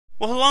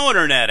Well, hello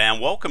Internet, and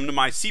welcome to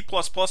my C++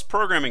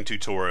 programming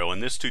tutorial.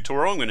 In this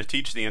tutorial, I'm going to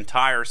teach the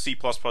entire C++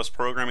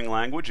 programming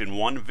language in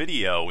one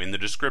video. In the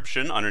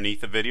description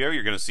underneath the video,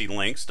 you're going to see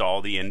links to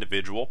all the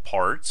individual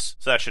parts,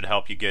 so that should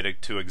help you get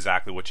it to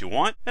exactly what you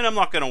want. And I'm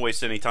not going to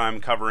waste any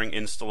time covering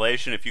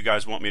installation. If you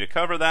guys want me to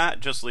cover that,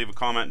 just leave a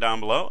comment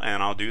down below,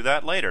 and I'll do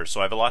that later. So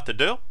I have a lot to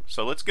do,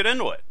 so let's get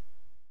into it.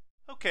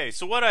 Okay,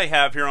 so what I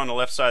have here on the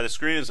left side of the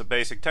screen is a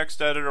basic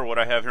text editor. What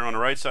I have here on the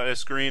right side of the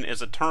screen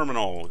is a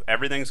terminal.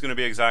 Everything's going to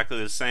be exactly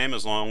the same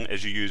as long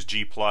as you use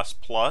G++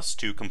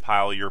 to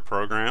compile your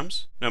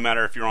programs, no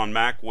matter if you're on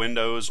Mac,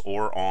 Windows,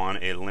 or on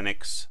a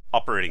Linux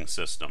operating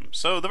system.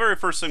 So the very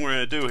first thing we're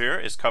going to do here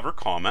is cover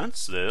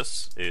comments.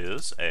 This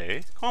is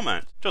a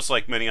comment. Just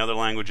like many other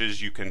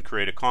languages, you can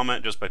create a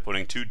comment just by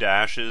putting 2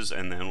 dashes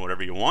and then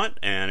whatever you want.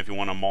 And if you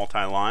want a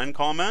multi-line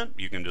comment,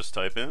 you can just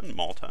type in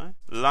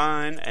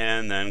multi-line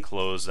and then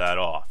close that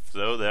off.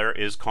 So there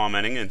is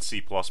commenting in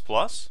C++.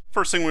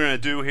 First thing we're going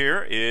to do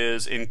here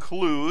is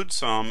include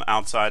some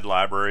outside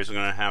libraries. We're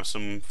going to have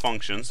some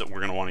functions that we're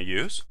going to want to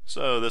use.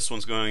 So this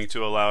one's going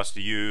to allow us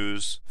to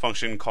use a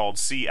function called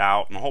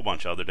cout and a whole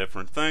bunch of other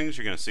different things.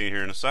 You're going to see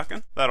here in a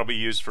second. That'll be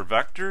used for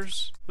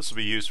vectors. This will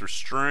be used for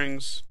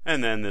strings,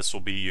 and then this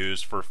will be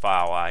used for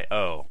file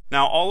I/O.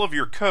 Now all of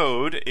your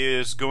code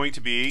is going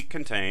to be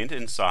contained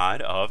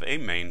inside of a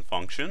main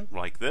function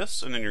like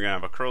this, and then you're going to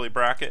have a curly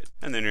bracket,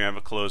 and then you have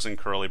a closing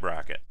curly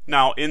bracket.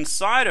 Now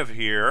inside of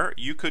here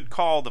you could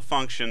call the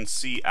function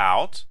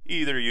cout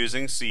either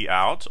using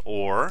cout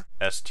or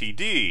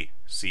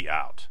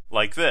std_cout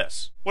like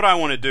this. What I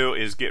want to do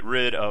is get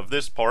rid of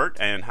this part,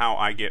 and how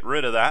I get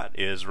rid of that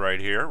is right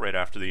here, right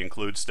after the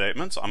include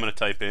statements. I'm going to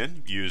type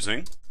in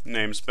using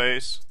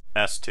namespace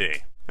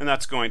st. And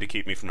that's going to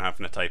keep me from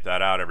having to type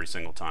that out every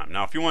single time.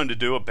 Now if you wanted to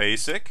do a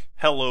basic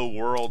hello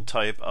world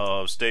type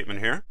of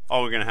statement here,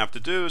 all we're going to have to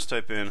do is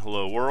type in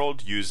hello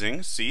world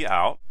using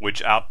cout,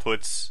 which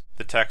outputs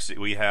the text that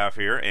we have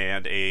here,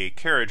 and a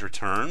carriage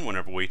return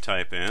whenever we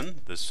type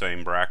in the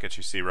same brackets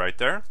you see right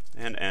there,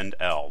 and end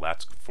L.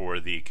 That's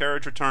for the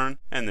carriage return,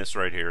 and this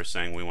right here is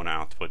saying we want to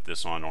output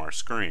this on our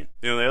screen.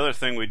 The only other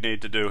thing we'd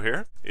need to do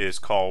here is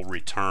call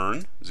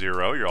return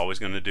 0. You're always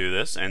going to do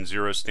this, and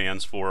 0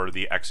 stands for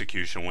the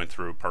execution went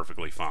through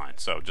perfectly fine.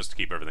 So just to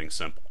keep everything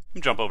simple.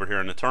 Jump over here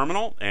in the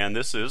terminal, and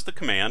this is the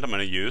command I'm going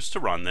to use to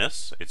run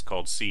this. It's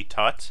called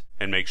ctut,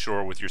 and make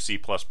sure with your C++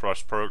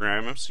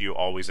 programs you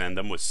always end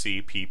them with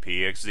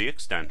cpp as the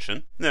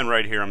extension. And then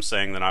right here I'm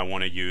saying that I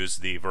want to use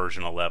the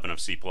version 11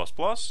 of C++.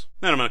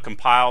 Then I'm going to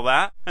compile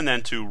that, and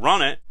then to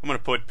run it I'm going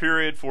to put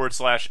 /a.out.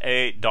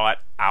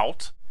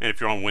 And if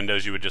you're on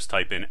Windows, you would just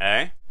type in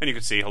A, and you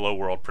can see hello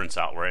world prints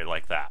out right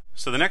like that.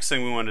 So the next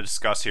thing we want to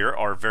discuss here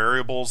are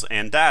variables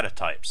and data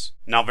types.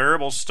 Now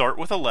variables start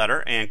with a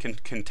letter and can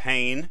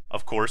contain,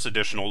 of course,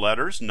 additional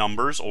letters,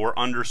 numbers, or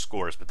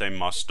underscores, but they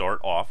must start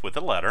off with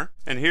a letter.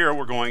 And here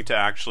we're going to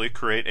actually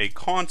create a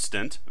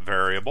constant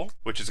variable,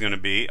 which is going to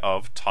be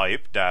of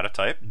type, data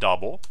type,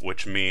 double,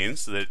 which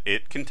means that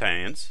it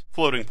contains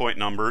floating point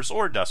numbers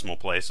or decimal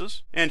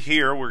places. And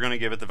here we're going to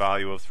give it the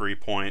value of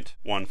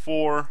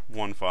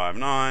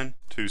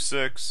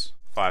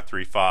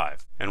 3.1415926.535.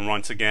 And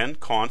once again,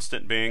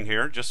 constant being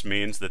here just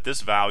means that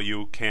this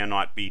value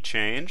cannot be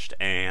changed,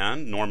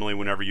 and normally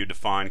whenever you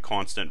define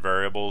constant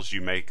variables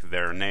you make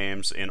their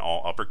names in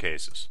all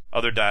uppercases.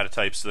 Other data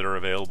types that are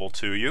available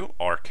to you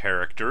are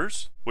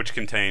characters, which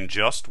contain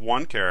just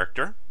one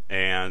character,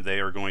 and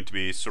they are going to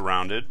be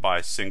surrounded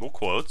by single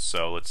quotes.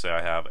 So let's say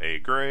I have a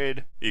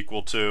grade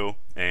equal to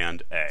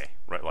and A,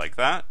 right like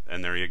that,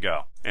 and there you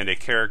go. And a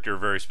character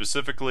very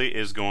specifically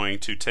is going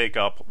to take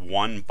up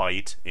 1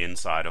 byte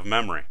inside of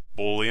memory.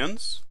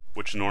 Booleans,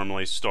 which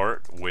normally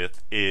start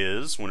with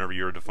is whenever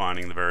you're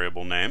defining the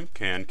variable name,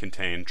 can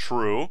contain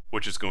true,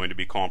 which is going to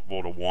be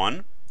comparable to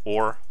 1,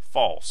 or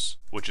false,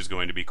 which is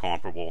going to be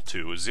comparable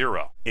to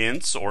 0.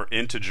 Ints or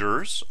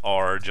integers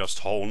are just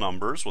whole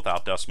numbers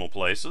without decimal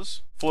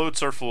places.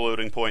 Floats are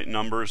floating point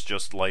numbers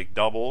just like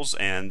doubles,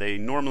 and they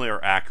normally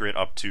are accurate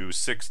up to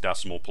 6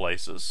 decimal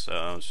places.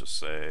 Let's just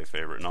say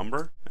favorite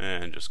number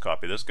and just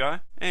copy this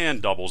guy.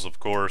 And doubles, of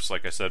course,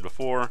 like I said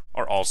before,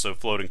 are also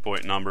floating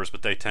point numbers,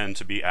 but they tend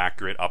to be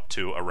accurate up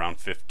to around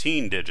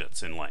 15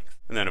 digits in length.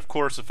 And then of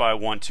course if I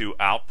want to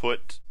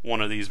output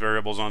one of these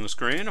variables on the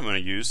screen, I'm going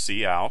to use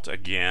cout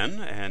again,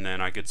 and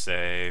then I could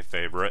say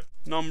favorite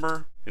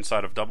number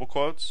inside of double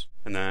quotes,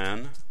 and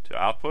then to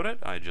output it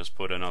I just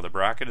put another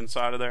bracket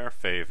inside of there,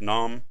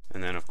 favnum,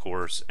 and then of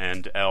course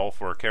end L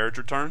for a carriage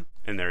return,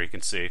 and there you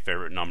can see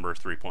favorite number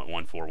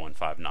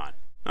 3.14159.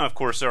 Now, of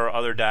course, there are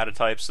other data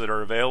types that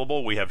are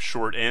available. We have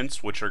short ints,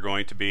 which are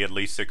going to be at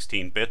least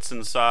 16 bits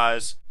in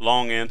size,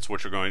 long ints,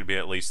 which are going to be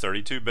at least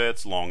 32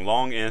 bits, long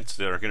ints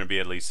that are going to be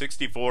at least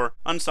 64,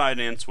 unsigned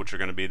ints, which are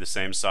going to be the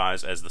same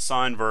size as the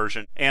signed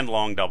version, and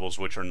long doubles,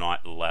 which are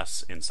not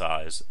less in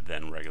size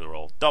than regular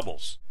old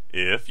doubles.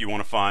 If you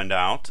want to find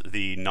out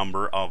the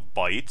number of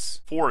bytes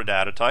for a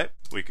data type,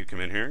 we could come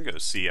in here and go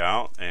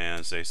cout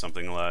and say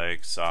something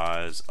like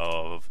size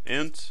of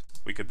int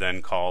we could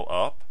then call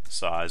up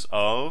size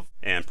of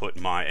and put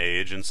my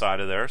age inside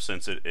of there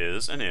since it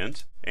is an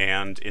int.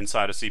 And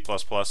inside of C++,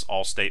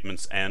 all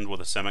statements end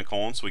with a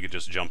semicolon, so we could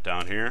just jump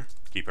down here,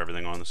 keep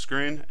everything on the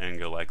screen, and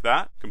go like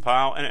that.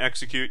 Compile and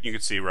execute. You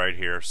can see right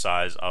here,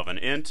 size of an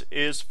int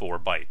is 4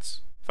 bytes.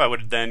 If I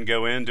would then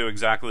go in, do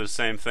exactly the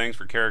same things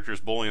for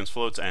characters, booleans,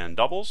 floats, and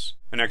doubles,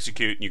 and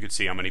execute, and you can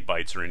see how many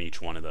bytes are in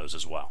each one of those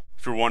as well.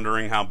 If you're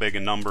wondering how big a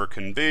number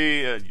can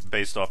be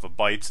based off of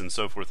bytes and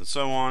so forth and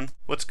so on,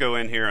 let's go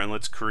in here and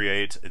let's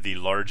create the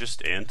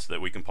largest int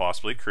that we can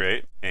possibly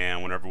create.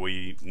 And whenever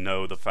we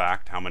know the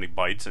fact how many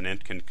bytes an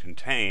int can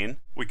contain,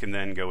 we can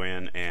then go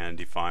in and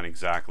define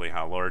exactly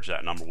how large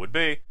that number would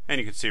be. And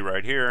you can see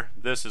right here,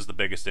 this is the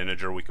biggest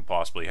integer we could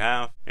possibly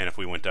have. And if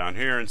we went down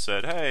here and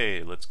said,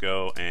 hey, let's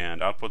go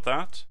and output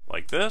that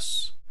like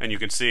this, and you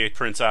can see it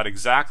prints out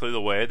exactly the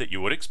way that you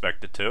would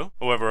expect it to.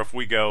 However, if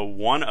we go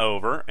 1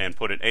 over and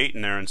put an 8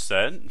 in there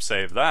instead,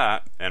 save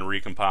that, and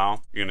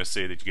recompile, you're going to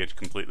see that you get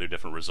completely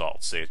different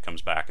results. See, it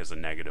comes back as a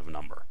negative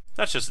number.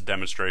 That's just a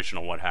demonstration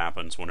of what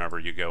happens whenever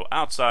you go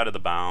outside of the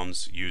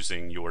bounds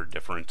using your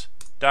different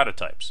data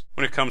types.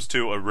 When it comes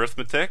to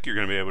arithmetic, you're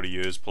going to be able to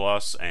use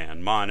plus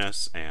and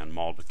minus and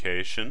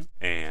multiplication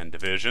and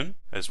division,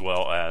 as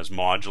well as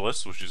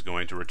modulus, which is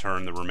going to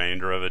return the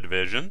remainder of a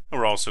division.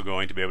 And we're also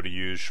going to be able to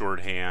use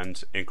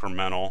shorthand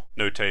incremental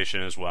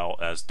notation as well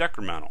as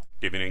decremental.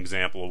 Give you an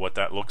example of what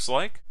that looks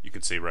like. You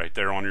can see right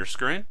there on your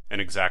screen, and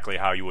exactly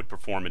how you would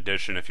perform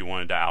addition if you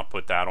wanted to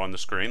output that on the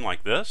screen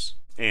like this.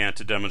 And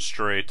to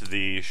demonstrate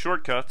the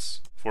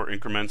shortcuts for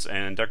increments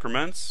and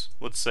decrements,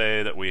 let's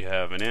say that we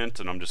have an int,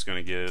 and I'm just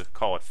going to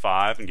call it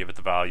 5 and give it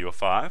the value of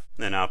 5.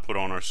 Then output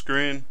on our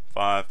screen,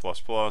 5 plus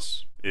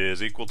plus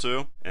is equal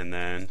to, and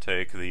then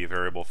take the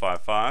variable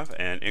 5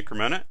 and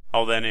increment it.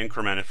 I'll then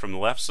increment it from the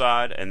left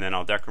side, and then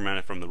I'll decrement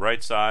it from the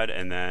right side,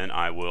 and then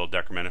I will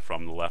decrement it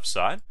from the left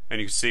side. And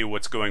you can see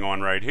what's going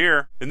on right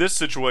here. In this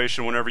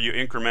situation, whenever you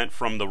increment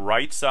from the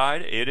right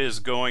side, it is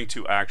going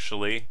to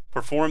actually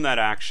perform that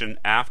action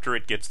after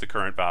it gets the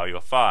current value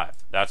of 5.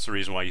 That's the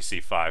reason why you see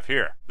 5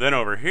 here. Then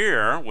over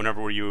here,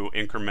 whenever you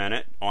increment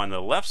it on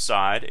the left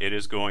side, it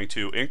is going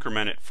to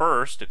increment it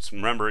first.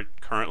 Remember,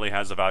 it currently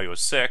has a value of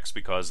 6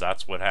 because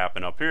that's what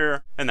happened up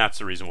here, and that's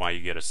the reason why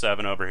you get a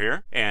 7 over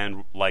here.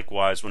 And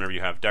likewise, whenever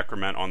you have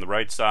decrement on the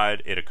right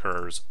side, it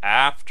occurs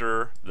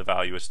after the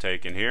value is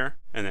taken here.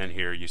 And then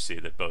here you see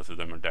that both of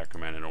them are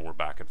decremented, and we're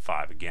back at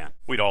 5 again.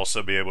 We'd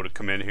also be able to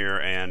come in here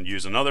and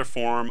use another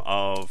form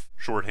of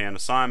shorthand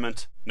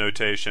assignment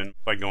notation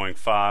by going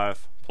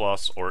 5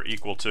 plus or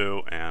equal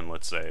to, and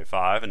let's say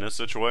 5 in this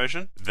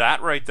situation.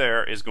 That right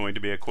there is going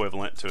to be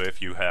equivalent to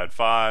if you had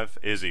 5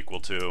 is equal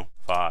to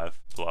 5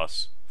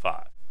 plus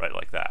 5, right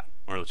like that.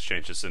 Or let's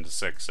change this into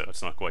 6 so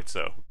it's not quite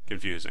so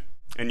confusing.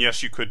 And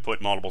yes, you could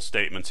put multiple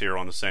statements here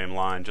on the same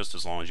line just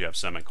as long as you have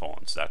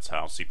semicolons. That's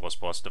how C++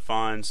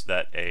 defines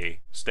that a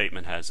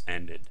statement has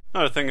ended.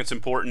 Another thing that's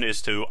important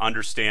is to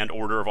understand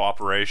order of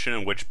operation,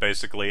 in which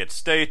basically it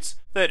states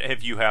that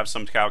if you have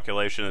some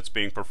calculation that's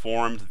being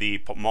performed,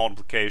 the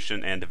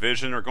multiplication and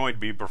division are going to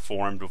be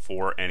performed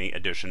before any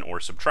addition or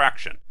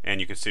subtraction. And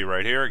you can see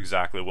right here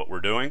exactly what we're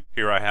doing.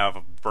 Here I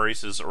have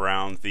braces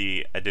around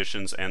the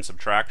additions and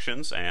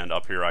subtractions, and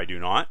up here I do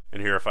not.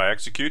 And here if I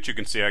execute, you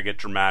can see I get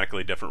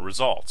dramatically different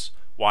results.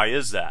 Why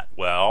is that?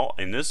 Well,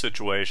 in this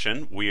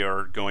situation, we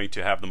are going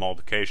to have the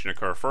multiplication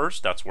occur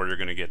first. That's where you're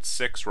going to get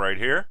 6 right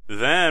here.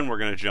 Then we're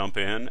going to jump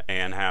in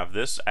and have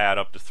this add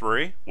up to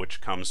 3,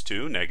 which comes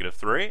to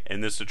 -3.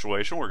 In this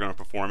situation, we're going to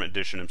perform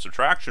addition and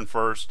subtraction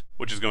first,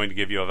 which is going to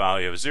give you a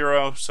value of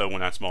 0. So when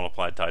that's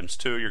multiplied times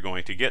 2, you're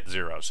going to get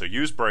 0. So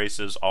use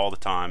braces all the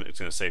time. It's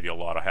going to save you a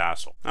lot of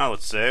hassle. Now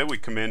let's say we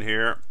come in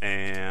here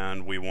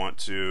and we want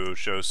to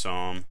show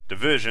some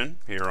division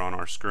here on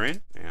our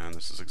screen. And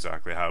this is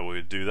exactly how we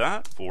would do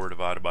that. 4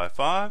 divided by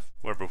 5.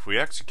 However, if we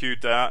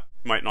execute that,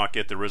 you might not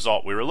get the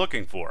result we were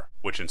looking for,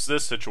 which in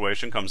this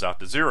situation comes out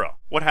to 0.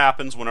 What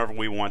happens whenever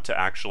we want to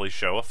actually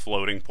show a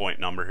floating point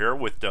number here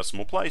with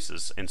decimal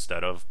places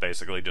instead of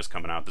basically just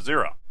coming out to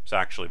 0? It's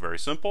actually very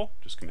simple.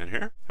 Just come in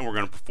here and we're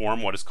going to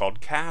perform what is called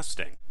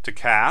casting. To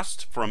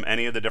cast from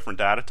any of the different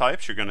data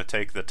types, you're going to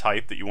take the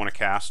type that you want to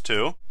cast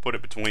to, put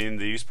it between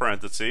these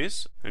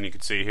parentheses, and you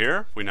can see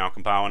here, if we now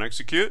compile and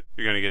execute,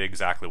 you're going to get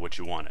exactly what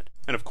you wanted.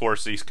 And of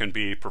course, these can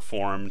be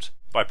performed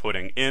by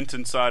putting int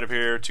inside of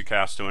here to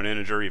cast to an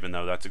integer, even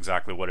though that's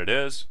exactly what it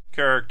is,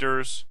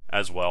 characters,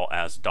 as well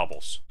as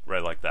doubles,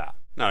 right like that.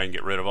 Now you can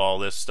get rid of all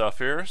this stuff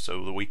here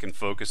so that we can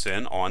focus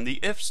in on the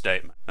if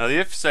statement. Now the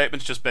if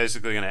statement is just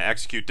basically going to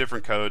execute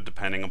different code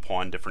depending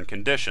upon different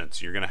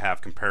conditions. You're going to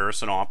have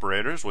comparison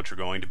operators, which are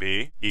going to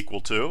be equal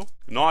to,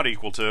 not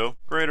equal to,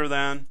 greater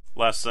than,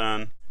 less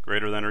than,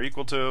 greater than or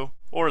equal to,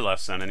 or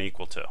less than and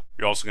equal to.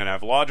 You're also going to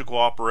have logical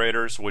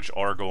operators, which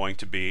are going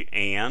to be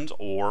and,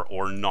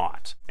 or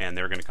not. And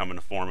they're going to come in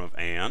the form of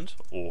and,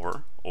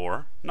 or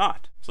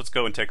not. So let's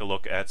go and take a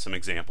look at some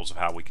examples of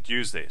how we could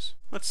use these.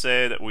 Let's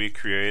say that we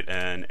create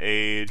an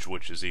age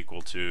which is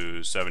equal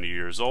to 70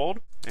 years old,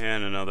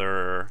 and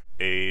another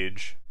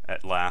age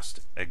at last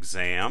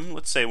exam.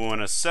 Let's say we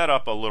want to set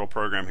up a little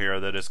program here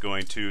that is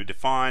going to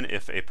define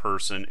if a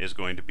person is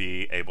going to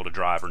be able to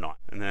drive or not.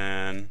 And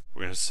then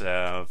we're going to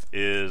have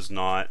is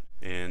not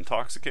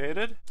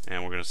intoxicated,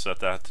 and we're going to set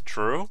that to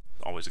true.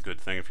 Always a good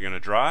thing if you're going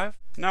to drive.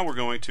 Now we're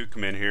going to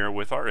come in here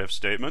with our if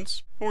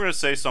statements. We're going to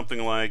say something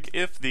like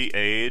if the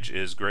age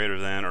is greater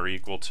than or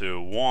equal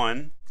to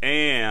 1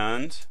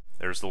 and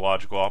there's the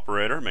logical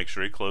operator. Make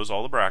sure you close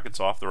all the brackets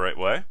off the right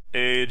way.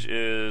 Age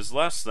is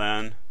less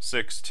than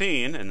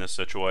 16 in this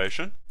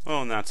situation.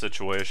 Well, in that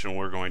situation,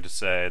 we're going to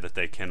say that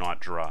they cannot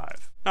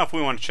drive. Now, if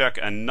we want to check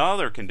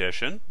another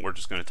condition, we're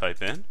just going to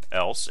type in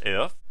else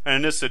if. And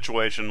in this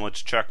situation,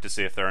 let's check to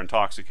see if they're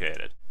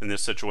intoxicated. In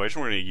this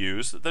situation, we're going to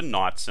use the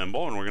not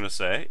symbol, and we're going to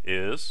say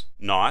is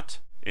not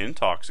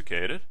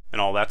intoxicated.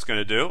 And all that's going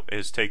to do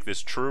is take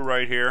this true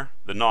right here,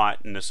 the not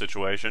in this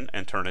situation,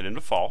 and turn it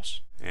into false.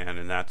 And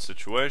in that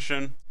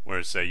situation, we're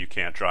going to say you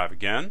can't drive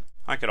again.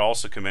 I could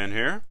also come in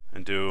here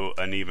and do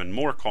an even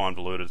more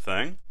convoluted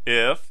thing.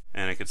 If,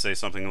 and I could say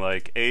something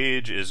like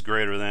age is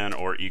greater than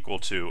or equal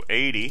to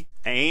 80,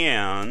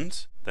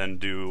 and then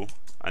do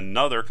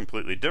another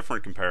completely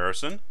different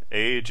comparison.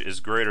 Age is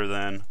greater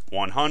than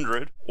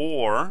 100,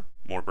 or,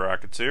 more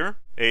brackets here,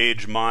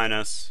 age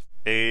minus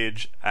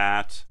age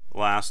at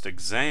last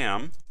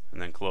exam,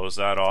 and then close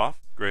that off,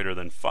 greater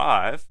than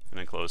 5, and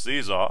then close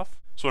these off.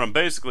 So what I'm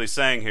basically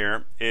saying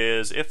here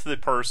is if the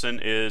person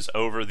is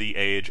over the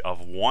age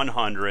of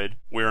 100,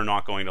 we're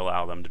not going to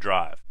allow them to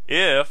drive.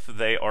 If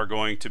they are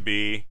going to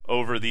be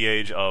over the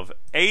age of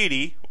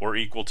 80 or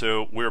equal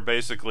to, we're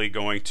basically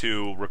going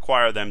to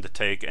require them to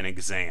take an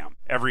exam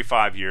every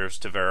 5 years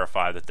to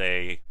verify that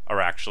they are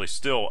actually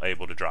still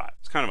able to drive.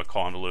 It's kind of a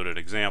convoluted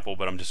example,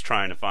 but I'm just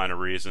trying to find a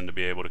reason to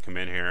be able to come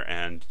in here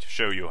and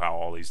show you how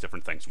all these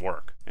different things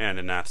work. And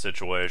in that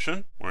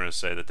situation, we're going to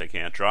say that they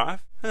can't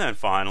drive. And then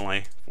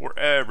finally, for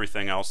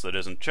everything else that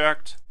isn't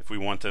checked, if we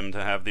want them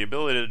to have the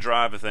ability to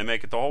drive, if they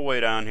make it the whole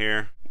way down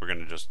here, we're going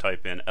to just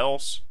type in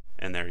else.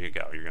 And there you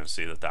go. You're going to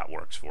see that that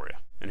works for you.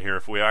 And here,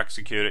 if we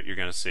execute it, you're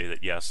going to see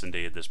that yes,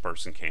 indeed, this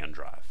person can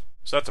drive.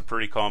 So that's a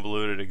pretty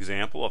convoluted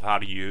example of how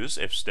to use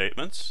if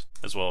statements,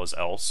 as well as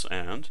else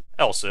and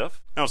else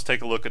if. Now let's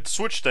take a look at the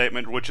switch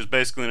statement, which is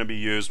basically going to be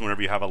used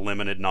whenever you have a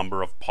limited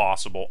number of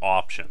possible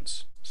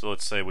options. So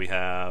let's say we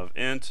have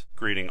int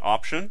greeting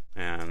option,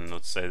 and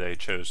let's say they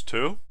chose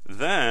 2.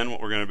 Then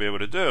what we're going to be able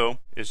to do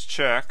is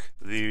check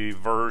the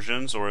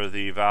versions or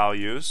the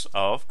values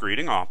of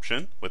greeting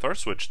option with our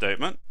switch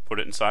statement, put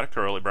it inside of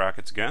curly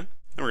brackets again,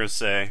 and we're going to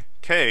say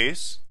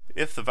case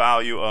if the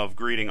value of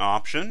greeting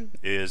option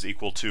is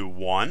equal to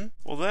 1,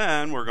 well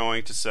then we're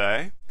going to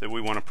say that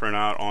we want to print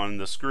out on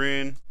the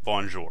screen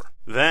bonjour.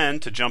 Then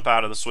to jump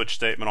out of the switch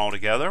statement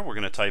altogether, we're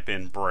going to type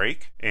in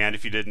break, and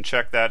if you didn't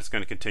check that, it's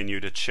going to continue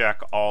to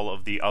check all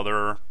of the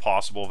other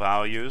possible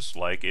values,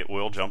 like it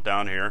will jump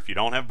down here if you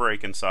don't have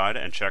break inside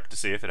and check to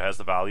see if it has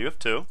the value of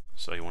 2.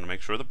 So you want to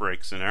make sure the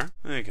break's in there.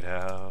 And you could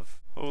have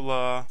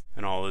hola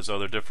and all those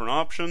other different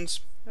options.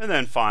 And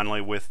then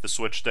finally with the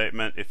switch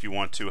statement, if you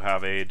want to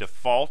have a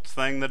default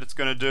thing that it's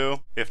going to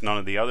do, if none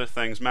of the other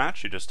things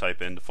match, you just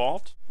type in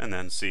default and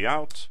then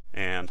cout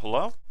and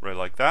hello, right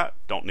like that.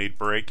 Don't need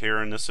break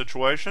here in this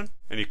situation.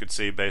 And you can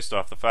see based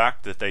off the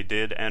fact that they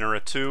did enter a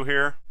 2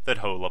 here, that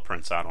hola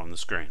prints out on the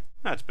screen.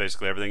 That's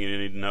basically everything you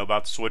need to know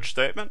about the switch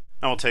statement.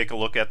 Now we'll take a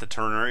look at the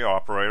ternary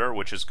operator,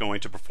 which is going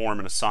to perform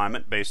an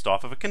assignment based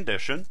off of a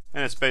condition.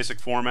 And its basic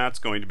format's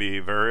going to be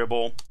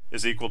variable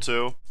is equal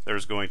to,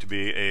 there's going to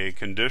be a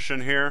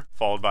condition here,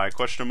 followed by a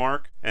question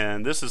mark.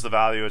 And this is the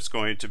value it's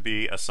going to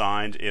be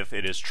assigned if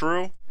it is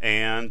true.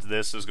 And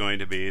this is going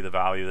to be the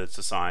value that's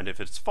assigned if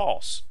it's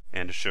false.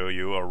 And to show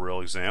you a real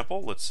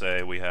example, let's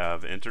say we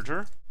have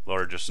integer,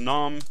 largest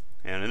num,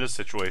 and in this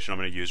situation I'm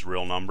going to use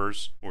real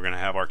numbers. We're going to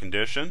have our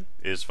condition,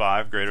 is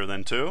 5 greater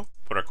than 2?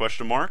 Put our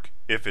question mark.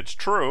 If it's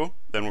true,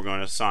 then we're going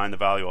to assign the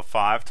value of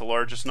 5 to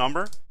largest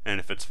number, and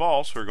if it's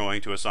false, we're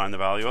going to assign the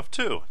value of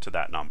 2 to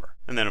that number.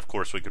 And then of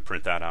course we could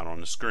print that out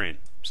on the screen.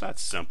 So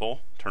that's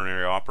simple,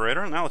 ternary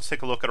operator. Now let's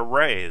take a look at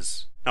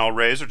arrays. Now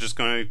arrays are just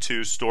going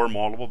to store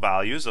multiple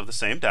values of the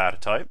same data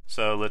type.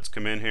 So let's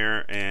come in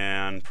here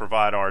and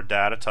provide our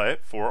data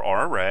type for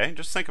our array.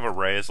 Just think of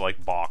arrays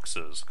like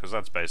boxes, because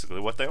that's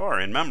basically what they are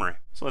in memory.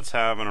 So let's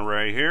have an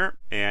array here,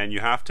 and you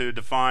have to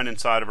define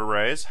inside of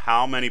arrays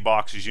how many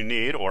boxes you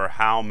need or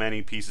how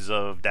many pieces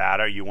of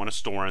data you want to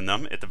store in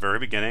them at the very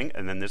beginning,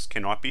 and then this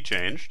cannot be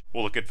changed.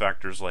 We'll look at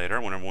vectors later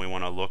whenever we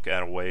want to look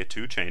at a way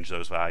to change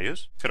those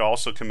values. Could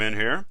also come in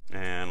here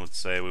and let's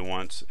say we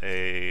want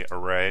a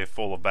array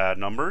full of bad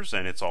numbers,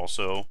 and it's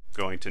also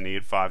going to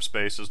need 5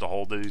 spaces to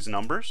hold these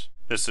numbers.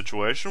 This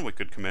situation, we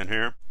could come in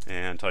here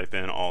and type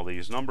in all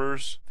these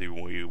numbers that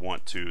we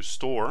want to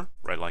store,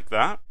 right like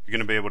that. You're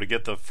going to be able to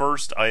get the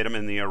first item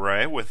in the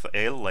array with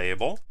a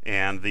label,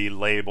 and the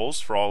labels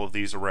for all of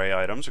these array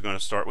items are going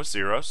to start with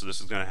 0, so this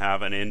is going to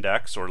have an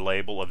index or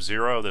label of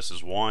 0. This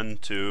is 1,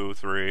 2,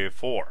 3,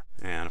 4.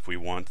 And if we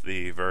want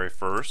the very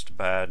first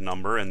bad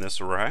number in this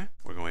array,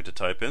 we're going to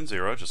type in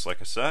 0, just like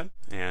I said,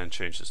 and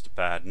change this to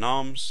bad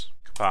nums.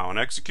 File and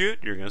execute,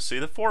 you're going to see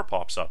the 4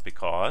 pops up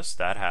because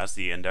that has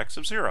the index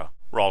of 0.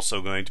 We're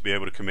also going to be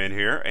able to come in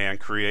here and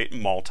create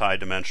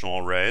multi-dimensional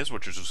arrays,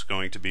 which is just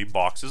going to be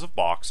boxes of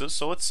boxes.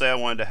 So let's say I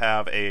wanted to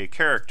have a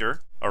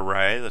character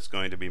array that's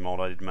going to be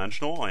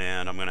multi-dimensional,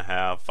 and I'm going to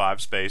have 5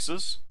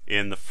 spaces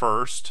in the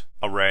first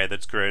array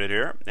that's created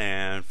here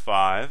and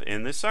 5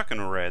 in the second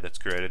array that's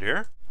created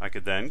here. I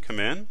could then come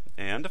in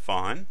and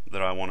define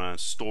that I want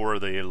to store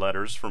the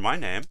letters for my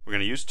name. We're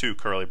going to use 2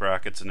 curly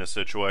brackets in this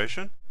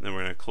situation. Then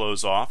we're going to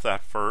close off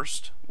that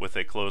first with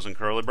a closing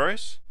curly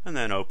brace and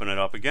then open it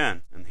up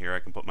again. And here I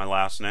can put my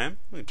last name.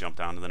 We can jump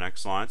down to the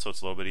next line so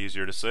it's a little bit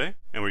easier to see.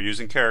 And we're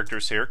using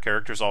characters here.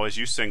 Characters always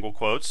use single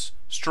quotes.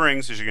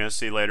 Strings, as you're going to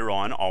see later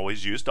on,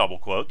 always use double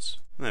quotes.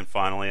 And then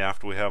finally,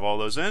 after we have all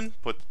those in,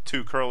 put the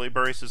 2 curly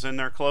braces in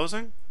there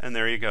closing, and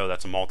there you go.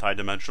 That's a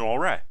multi-dimensional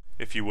array.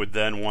 If you would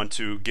then want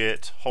to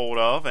get hold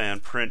of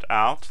and print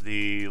out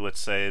the, let's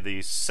say,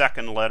 the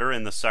second letter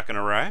in the second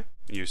array,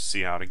 use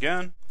cout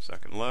again,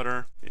 second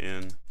letter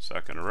in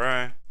second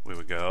array. We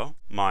would go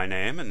my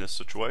name in this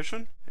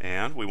situation,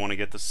 and we want to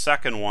get the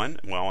second one.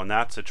 Well, in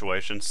that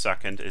situation,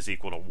 second is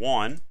equal to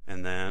 1,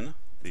 and then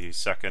the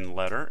second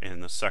letter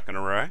in the second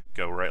array,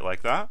 go right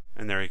like that,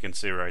 and there you can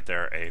see right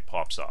there A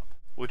pops up,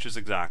 which is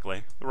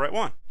exactly the right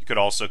one. You could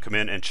also come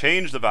in and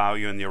change the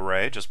value in the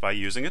array just by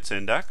using its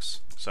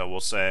index. So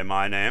we'll say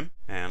my name,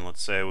 and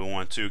let's say we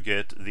want to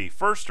get the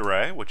first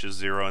array, which is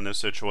 0 in this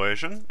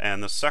situation,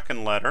 and the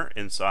second letter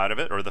inside of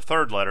it, or the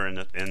third letter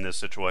in this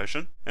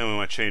situation, and we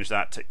want to change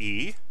that to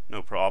E.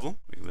 No problem.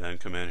 We can then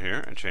come in here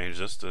and change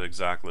this to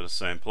exactly the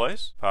same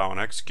place. File and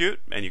execute,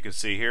 and you can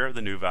see here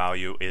the new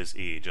value is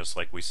E, just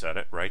like we set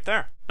it right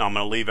there. Now I'm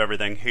going to leave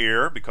everything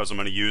here because I'm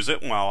going to use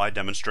it while I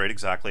demonstrate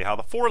exactly how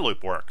the for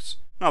loop works.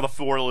 Now the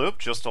for loop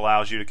just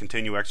allows you to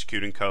continue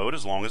executing code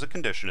as long as a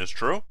condition is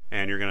true,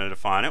 and you're going to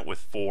define it with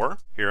for.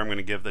 Here I'm going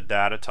to give the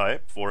data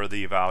type for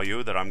the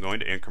value that I'm going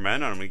to increment,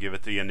 and I'm going to give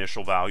it the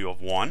initial value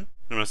of 1. I'm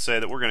going to say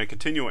that we're going to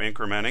continue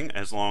incrementing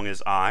as long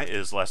as I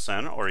is less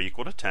than or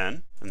equal to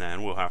 10, and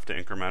then we'll have to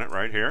increment it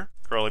right here,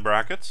 curly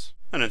brackets.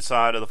 And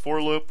inside of the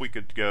for loop we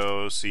could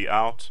go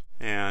cout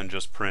and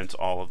just print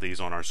all of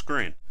these on our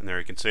screen. And there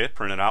you can see it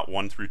printed out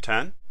 1 through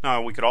 10.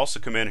 Now we could also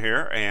come in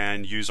here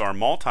and use our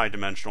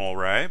multi-dimensional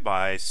array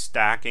by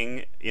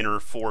stacking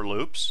inner for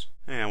loops.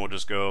 And we'll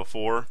just go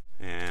for,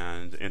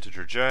 and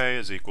integer j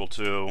is equal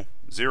to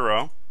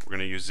 0. We're going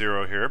to use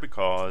 0 here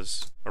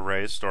because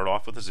arrays start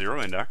off with a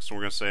 0 index. So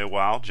we're going to say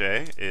while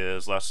j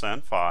is less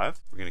than 5.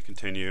 We're going to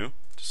continue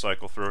to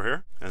cycle through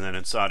here. And then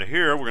inside of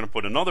here we're going to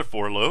put another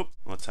for loop.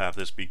 Let's have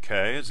this be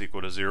k is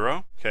equal to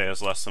 0. K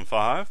is less than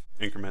 5.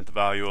 Increment the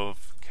value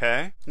of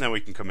k. And then we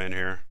can come in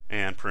here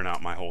and print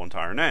out my whole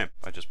entire name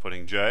by just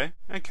putting j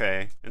and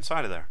k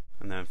inside of there.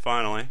 And then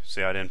finally,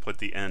 see I didn't put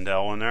the end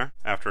L in there.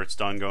 After it's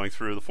done going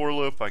through the for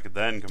loop, I could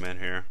then come in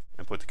here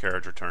and put the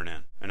carriage return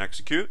in and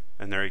execute.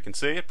 And there you can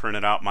see it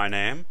printed out my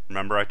name.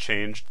 Remember I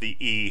changed the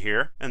E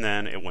here, and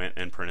then it went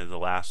and printed the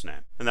last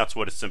name. And that's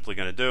what it's simply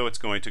going to do. It's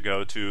going to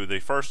go to the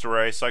first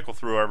array, cycle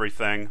through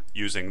everything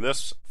using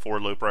this for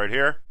loop right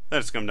here. Then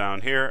it's come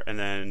down here, and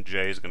then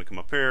J is going to come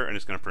up here, and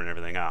it's going to print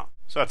everything out.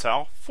 So that's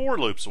how for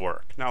loops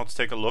work. Now let's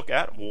take a look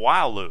at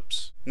while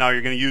loops. Now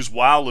you're going to use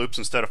while loops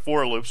instead of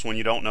for loops when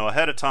you don't know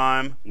ahead of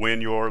time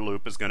when your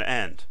loop is going to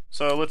end.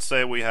 So let's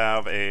say we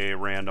have a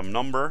random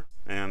number,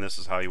 and this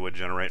is how you would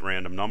generate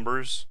random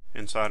numbers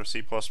inside of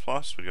C++.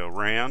 We go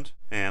rand,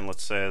 and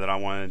let's say that I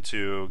wanted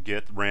to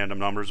get random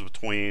numbers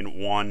between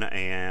 1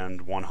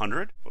 and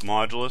 100. Put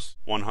modulus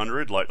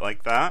 100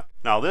 like that.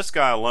 Now this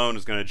guy alone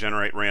is going to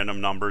generate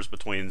random numbers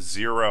between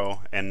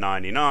 0 and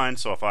 99,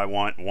 so if I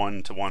want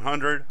 1 to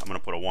 100, I'm going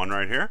to put a 1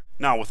 right here.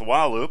 Now with a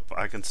while loop,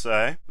 I can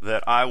say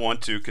that I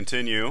want to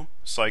continue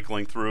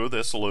cycling through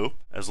this loop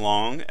as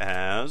long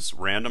as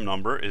random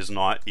number is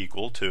not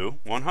equal to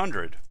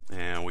 100.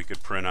 And we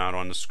could print out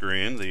on the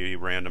screen the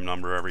random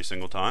number every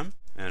single time.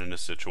 And in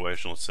this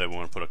situation, let's say we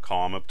want to put a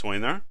comma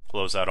between there,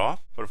 close that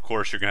off. But of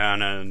course, you're going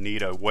to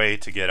need a way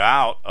to get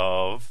out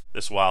of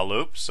this while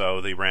loop,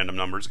 so the random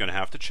number is going to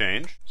have to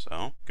change.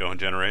 So go and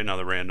generate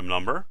another random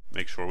number.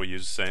 Make sure we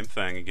use the same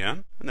thing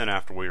again. And then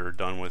after we are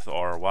done with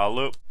our while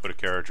loop, put a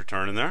carriage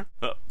return in there.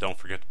 Oh, don't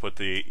forget to put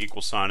the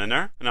equal sign in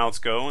there. And now let's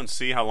go and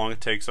see how long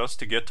it takes us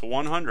to get to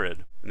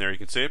 100. And there you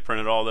can see it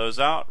printed all those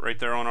out right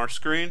there on our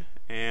screen.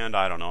 And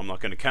I don't know, I'm not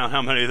going to count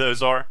how many of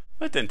those are.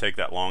 It didn't take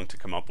that long to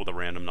come up with a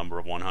random number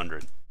of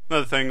 100.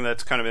 Another thing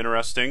that's kind of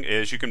interesting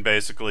is you can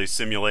basically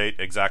simulate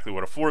exactly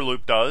what a for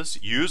loop does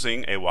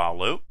using a while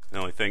loop. The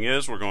only thing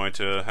is we're going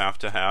to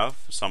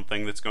have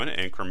something that's going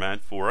to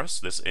increment for us.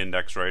 This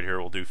index right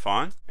here will do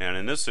fine. And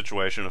in this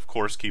situation, of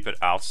course, keep it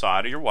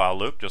outside of your while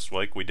loop, just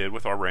like we did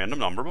with our random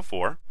number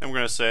before. And we're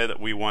going to say that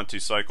we want to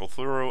cycle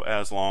through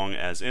as long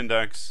as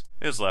index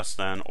is less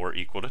than or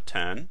equal to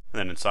 10. And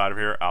then inside of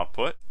here,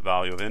 output,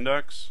 value of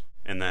index,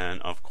 and then,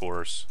 of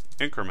course,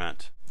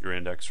 increment your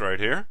index right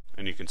here.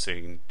 And you can see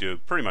you can do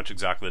pretty much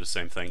exactly the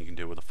same thing you can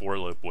do with a for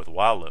loop with a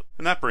while loop.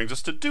 And that brings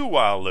us to do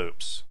while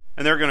loops.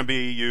 and they're going to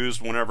be used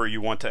whenever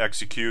you want to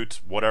execute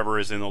whatever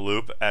is in the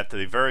loop at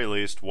the very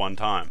least one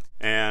time.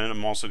 And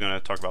I'm also going to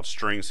talk about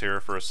strings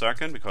here for a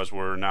second, because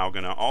we're now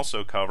going to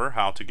also cover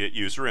how to get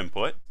user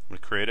input. I'm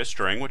going to create a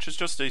string, which is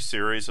just a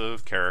series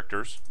of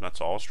characters. That's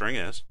all a string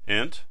is.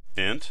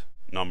 Int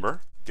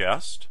number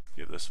guessed.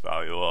 Give this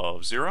value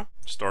of 0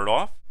 to start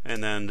off,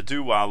 and then the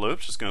do while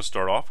loop is just going to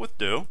start off with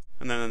do,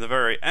 and then in the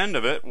very end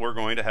of it we're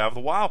going to have the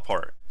while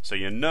part. So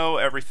you know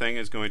everything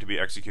is going to be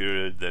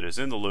executed that is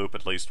in the loop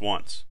at least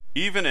once,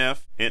 even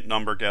if int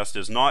number guessed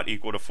is not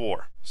equal to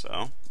 4.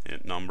 So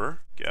int number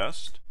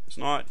guessed is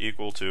not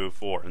equal to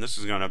 4, and this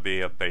is going to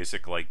be a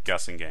basic like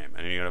guessing game,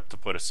 and you have to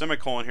put a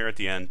semicolon here at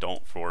the end.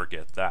 Don't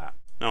forget that.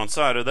 Now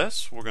inside of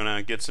this, we're going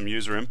to get some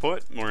user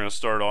input. We're going to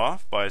start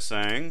off by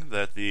saying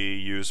that the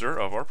user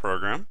of our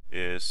program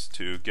is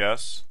to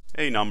guess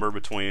a number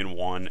between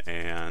 1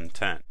 and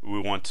 10.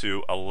 We want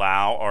to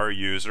allow our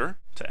user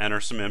to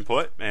enter some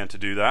input, and to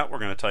do that we're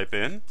going to type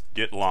in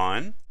get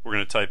line. We're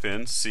going to type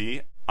in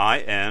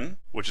CIN,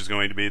 which is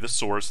going to be the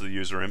source of the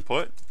user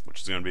input,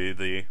 which is going to be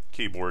the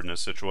keyboard in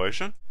this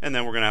situation. And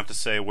then we're going to have to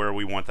say where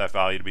we want that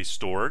value to be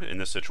stored. In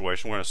this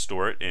situation we're going to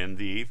store it in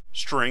the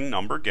string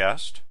number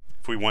guessed.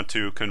 If we want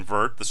to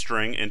convert the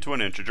string into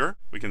an integer,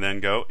 we can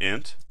then go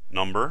int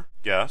number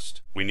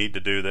guessed. We need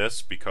to do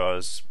this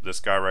because this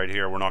guy right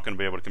here, we're not going to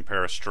be able to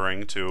compare a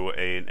string to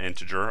an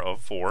integer of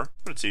 4,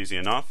 but it's easy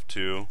enough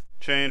to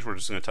change. We're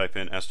just going to type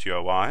in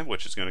STOI,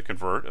 which is going to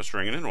convert a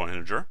string into an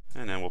integer,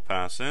 and then we'll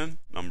pass in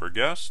number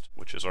guessed,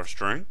 which is our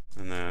string,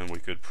 and then we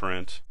could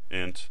print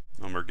int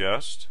number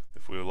guessed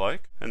if we would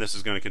like, and this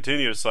is going to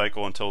continue to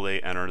cycle until they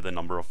enter the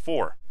number of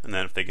 4. And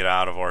then if they get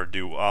out of our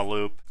do while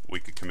loop, we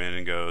could come in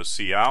and go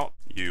cout,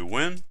 you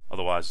win.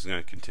 Otherwise it's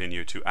going to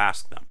continue to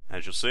ask them.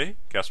 As you'll see,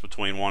 guess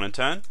between 1 and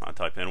 10. I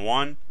type in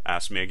 1,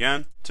 ask me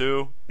again,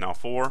 2, now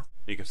 4.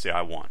 You can see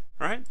I won.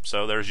 Alright,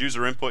 so there's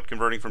user input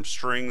converting from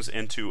strings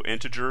into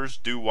integers,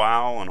 do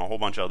while, and a whole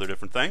bunch of other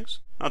different things.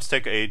 Now let's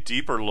take a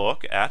deeper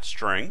look at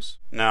strings.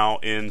 Now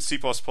in C++,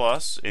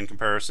 in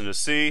comparison to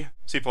C,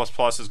 C++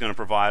 is going to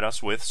provide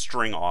us with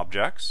string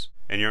objects.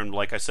 And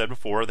like I said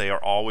before, they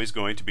are always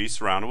going to be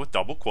surrounded with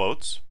double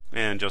quotes.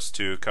 And just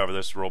to cover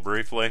this real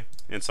briefly,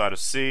 inside of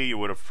C you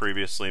would have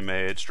previously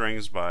made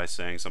strings by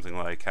saying something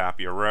like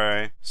happy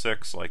array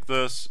 6 like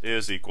this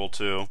is equal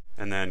to,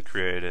 and then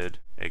created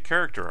a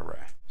character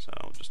array. So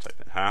we'll just type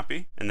in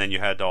happy, and then you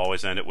had to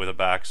always end it with a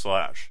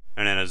backslash,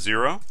 and then a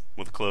 0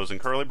 with a closing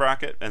curly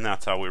bracket, and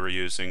that's how we were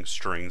using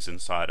strings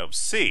inside of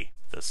C.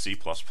 The C++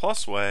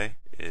 way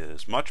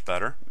is much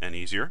better and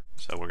easier.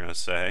 So we're going to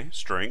say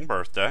string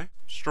birthday,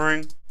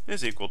 string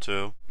is equal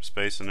to,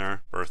 space in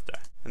there, birthday.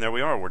 And there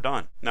we are, we're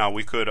done. Now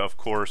we could of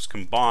course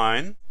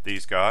combine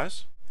these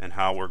guys, and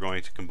how we're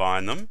going to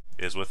combine them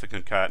is with the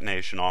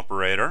concatenation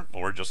operator,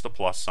 or just a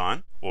plus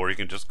sign, or you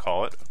can just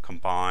call it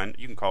combine.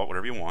 You can call it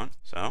whatever you want.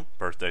 So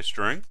birthday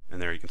string,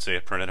 and there you can see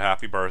it printed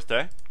happy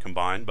birthday.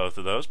 Combine both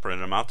of those,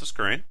 printed them out to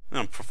screen, and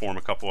then perform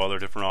a couple other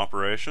different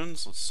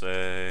operations. Let's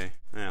say,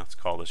 let's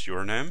call this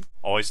your name.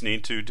 Always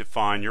need to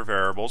define your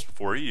variables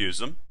before you use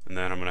them, and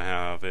then I'm going to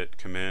have it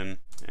come in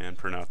and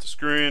print out the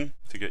screen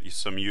to get you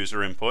some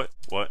user input.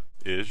 What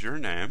is your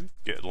name?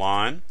 Get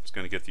line, it's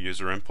going to get the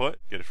user input,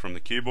 get it from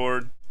the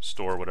keyboard,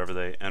 store whatever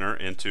they enter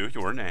into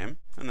your name,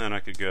 and then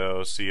I could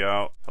go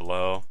cout,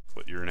 hello,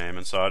 put your name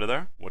inside of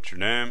there. What's your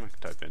name? I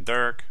could type in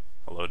Derek.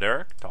 Hello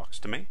Derek, talks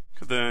to me.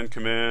 Could then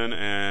come in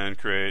and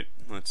create,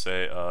 let's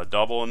say, a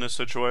double in this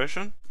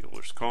situation.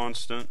 Euler's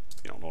constant.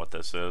 If you don't know what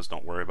this is,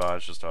 don't worry about it.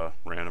 It's just a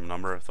random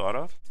number I thought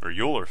of, or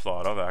Euler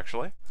thought of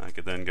actually. I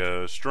could then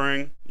go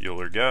string,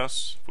 Euler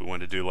guess. If we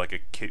wanted to do like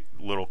a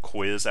little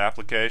quiz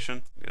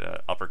application, get an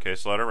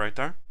uppercase letter right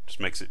there.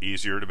 Just makes it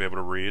easier to be able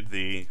to read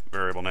the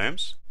variable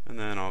names. And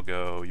then I'll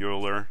go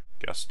Euler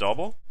guess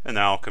double. And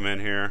now I'll come in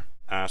here,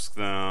 ask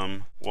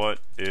them what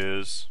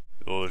is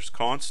Euler's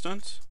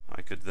constant.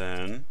 I could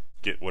then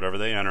get whatever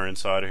they enter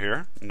inside of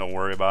here, and don't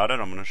worry about it.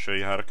 I'm going to show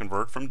you how to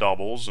convert from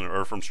doubles,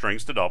 or from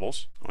strings to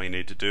doubles. All you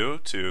need to do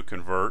to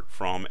convert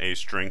from a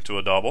string to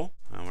a double,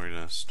 and we're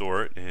going to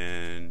store it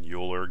in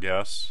Euler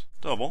guess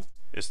double,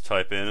 is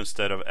type in,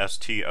 instead of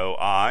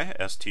STOI,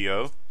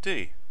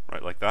 STOD,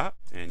 right like that.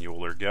 And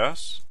Euler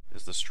guess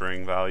is the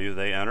string value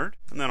they entered,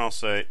 and then I'll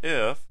say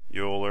if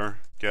Euler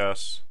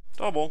guess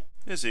double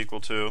is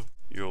equal to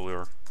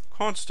Euler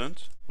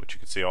constant, which you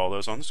can see all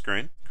those on the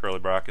screen, curly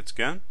brackets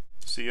again,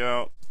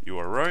 cout, you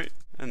are right,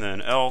 and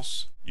then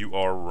else, you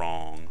are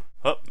wrong.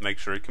 Make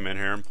sure you come in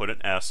here and put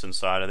an S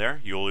inside of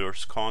there.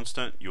 Euler's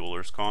constant,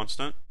 Euler's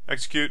constant.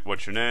 Execute,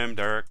 what's your name?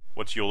 Derek.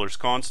 What's Euler's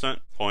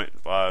constant?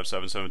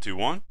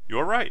 0.57721. You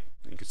are right.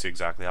 You can see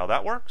exactly how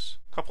that works.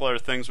 A couple other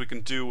things we can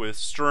do with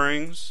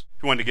strings.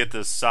 If you want to get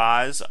the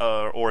size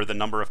or the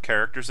number of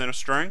characters in a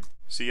string,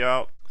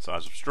 cout,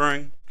 size of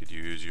string. You could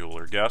use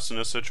Euler guess in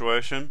this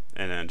situation,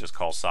 and then just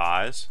call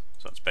size.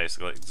 So it's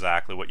basically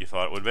exactly what you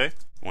thought it would be.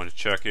 You want to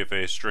check if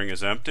a string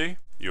is empty,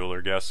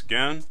 Euler guess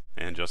again,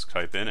 and just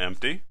type in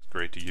empty. It's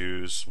great to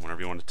use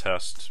whenever you want to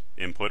test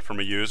input from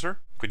a user.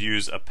 Could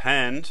use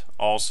append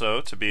also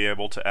to be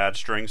able to add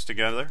strings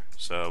together.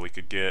 So we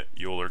could get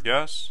Euler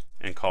guess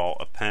and call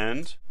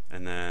append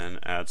and then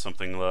add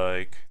something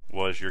like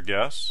was your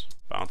guess.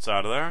 Bounce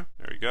out of there.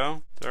 There you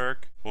go.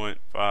 Turk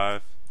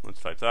 0.5.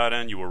 Let's type that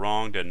in. You were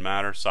wrong. Didn't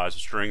matter. Size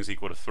of strings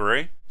equal to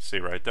 3. See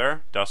right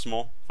there.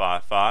 Decimal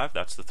 5.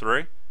 That's the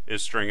 3.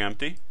 Is string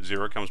empty?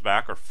 0 comes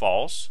back or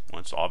false.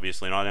 Well, it's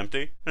obviously not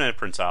empty. And then it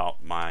prints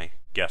out my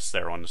guess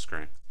there on the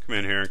screen. Come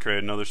in here and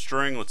create another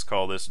string. Let's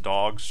call this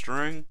dog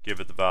string. Give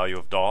it the value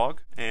of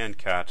dog. And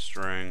cat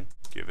string.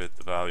 Give it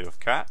the value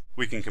of cat.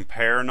 We can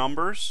compare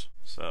numbers.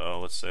 So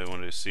let's say I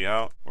want to see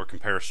out, or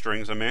compare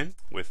strings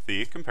with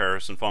the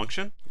comparison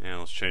function. And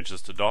let's change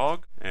this to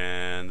dog,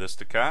 and this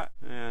to cat,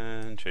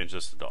 and change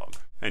this to dog.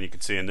 And you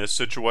can see in this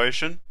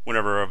situation,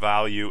 whenever a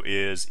value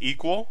is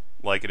equal,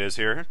 like it is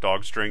here,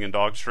 dog string and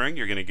dog string,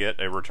 you're going to get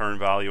a return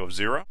value of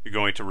 0. You're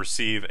going to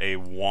receive a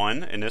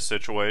 1 in this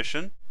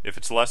situation if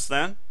it's less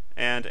than,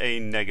 and a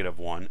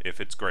 -1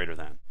 if it's greater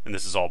than. And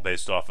this is all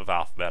based off of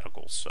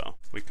alphabeticals. So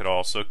we could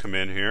also come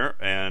in here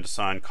and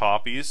assign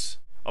copies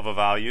of a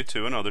value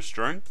to another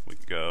string. We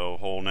could go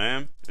whole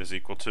name is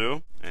equal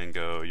to, and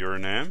go your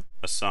name,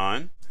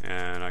 assign,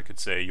 and I could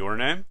say your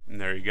name, and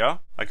there you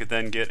go. I could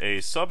then get a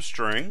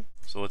substring.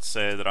 So let's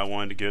say that I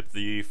wanted to get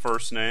the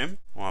first name.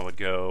 Well, I would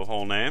go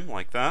whole name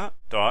like that,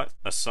 dot,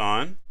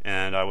 assign,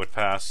 and I would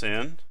pass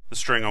in the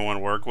string I want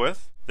to work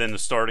with, then the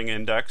starting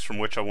index from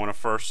which I want to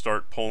first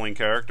start pulling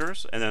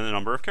characters, and then the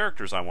number of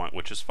characters I want,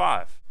 which is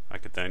 5. I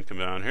could then come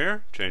down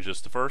here, change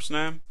this to first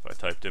name. If I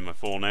typed in my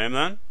full name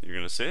then, you're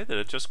going to see that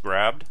it just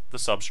grabbed the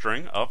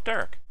substring of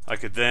Derek. I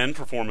could then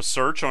perform a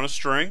search on a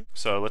string.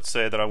 So let's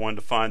say that I wanted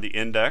to find the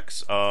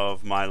index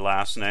of my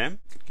last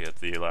name. I could get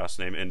the last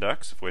name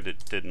index if we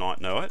did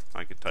not know it.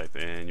 I could type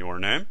in your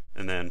name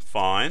and then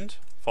find,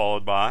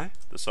 followed by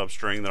the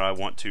substring that I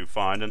want to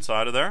find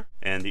inside of there,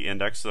 and the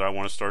index that I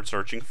want to start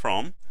searching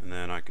from. And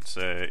then I could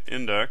say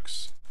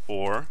index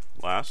for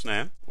last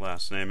name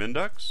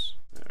index.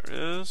 There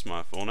it is,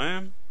 my full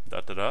name,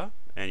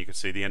 and you can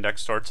see the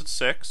index starts at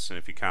 6, and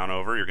if you count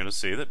over, you're going to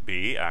see that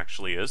B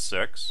actually is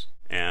 6.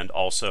 And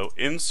also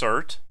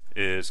insert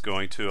is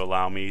going to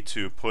allow me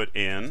to put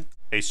in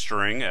a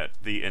string at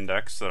the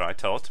index that I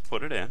tell it to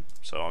put it in.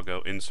 So I'll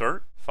go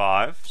insert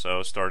 5,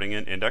 so starting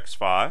in index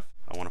 5,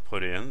 I want to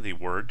put in the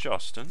word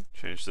Justin.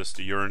 Change this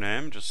to your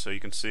name just so you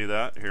can see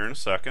that here in a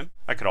second.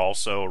 I could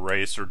also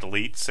erase or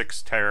delete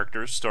 6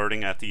 characters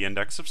starting at the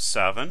index of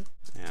 7.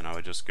 And I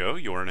would just go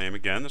your name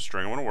again, the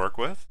string I want to work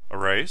with.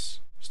 Erase,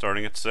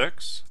 starting at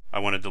 6. I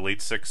want to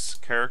delete 6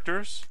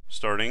 characters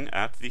starting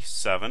at the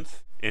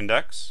 7th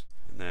index.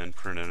 And then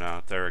print it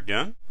out there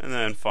again. And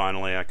then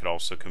finally I could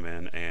also come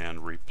in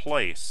and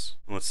replace.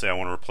 Let's say I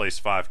want to replace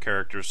 5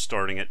 characters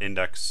starting at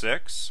index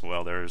 6.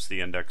 Well, there's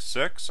the index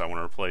 6. I want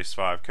to replace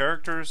 5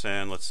 characters,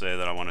 and let's say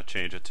that I want to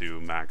change it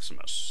to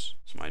Maximus.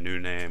 So my new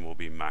name will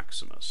be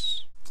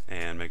Maximus.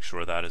 And make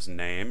sure that is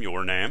name,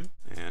 your name.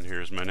 And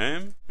here's my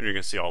name. And you're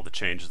going to see all the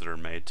changes that are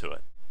made to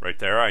it. Right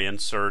there I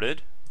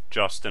inserted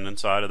Justin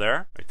inside of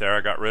there. Right there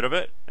I got rid of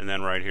it. And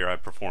then right here I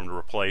performed a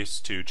replace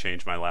to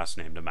change my last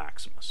name to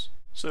Maximus.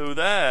 So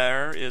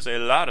there is a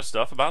lot of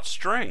stuff about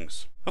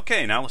strings.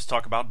 Okay, now let's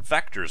talk about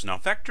vectors. Now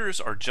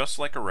vectors are just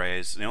like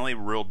arrays. The only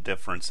real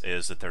difference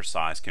is that their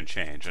size can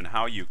change. And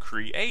how you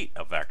create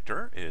a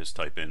vector is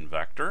type in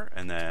vector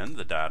and then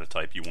the data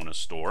type you want to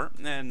store.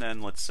 And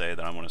then let's say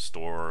that I want to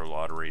store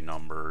lottery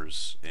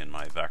numbers in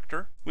my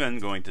vector. I'm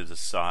going to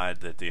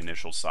decide that the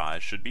initial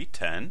size should be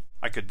 10.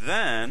 I could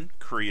then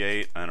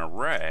create an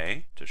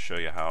array to show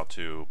you how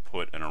to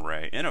put an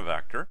array in a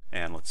vector.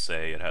 And let's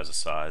say it has a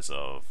size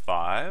of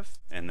 5.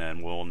 And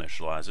then we'll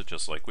initialize it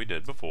just like we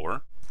did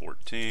before.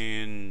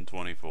 14,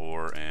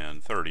 24,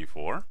 and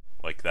 34,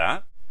 like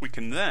that. We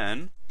can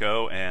then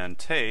go and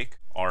take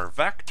our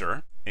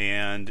vector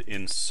and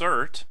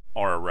insert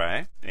our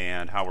array,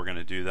 and how we're going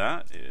to do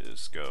that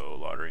is go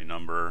lottery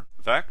number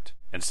vect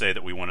and say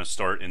that we want to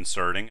start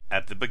inserting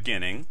at the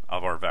beginning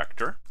of our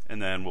vector,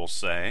 and then we'll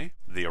say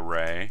the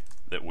array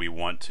that we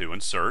want to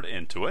insert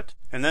into it,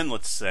 and then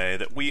let's say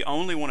that we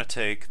only want to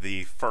take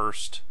the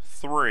first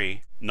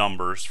 3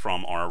 numbers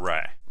from our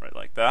array. Right,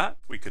 like that.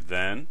 We could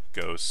then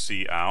go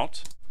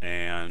cout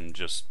and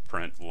just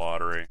print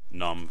lottery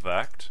num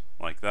vect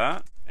like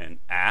that, and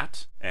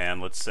at, and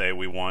let's say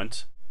we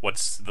want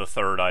what's the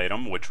third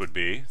item, which would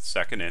be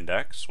second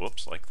index,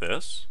 whoops, like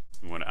this.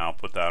 We want to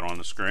output that on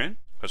the screen,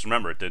 because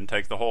remember it didn't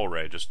take the whole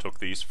array, it just took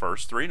these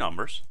first 3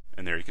 numbers,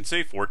 and there you can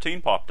see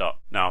 14 popped up.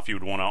 Now if you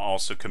would want to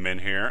also come in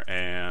here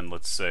and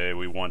let's say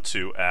we want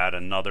to add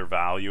another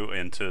value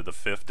into the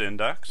 5th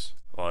index,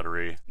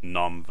 lottery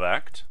num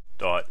vect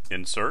dot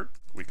insert.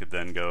 We could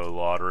then go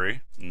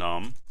lottery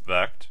num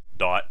vect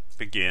dot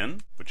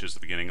begin, which is the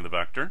beginning of the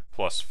vector,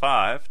 plus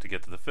 5 to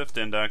get to the 5th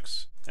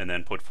index, and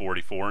then put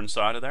 44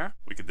 inside of there.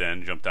 We could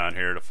then jump down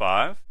here to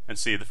 5 and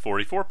see the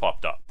 44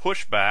 popped up.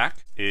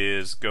 Pushback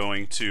is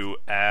going to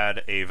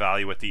add a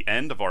value at the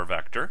end of our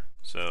vector.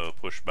 So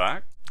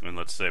pushback, and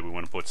let's say we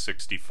want to put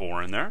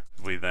 64 in there.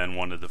 We then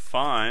wanted to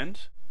find,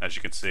 as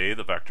you can see,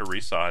 the vector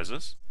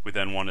resizes. we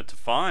then wanted to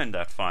find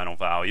that final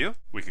value,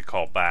 we could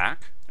call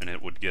back and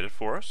it would get it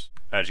for us.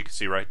 As you can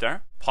see right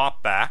there,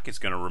 pop back is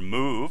going to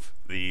remove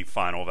the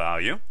final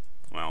value.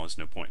 Well, there's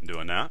no point in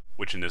doing that,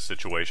 which in this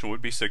situation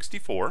would be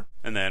 64.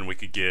 And then we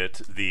could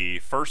get the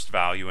first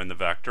value in the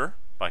vector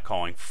by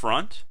calling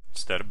front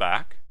instead of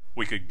back.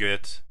 We could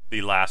get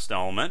the last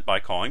element by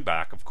calling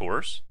back, of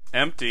course.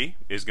 Empty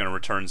is going to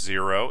return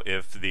 0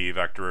 if the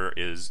vector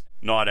is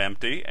not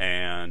empty,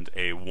 and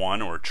a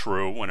 1 or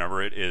true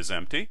whenever it is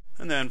empty.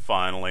 And then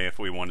finally, if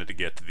we wanted to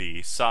get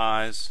the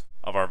size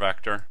of our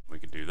vector, we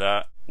could do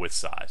that with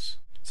size.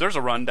 So there's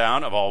a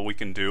rundown of all we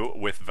can do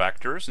with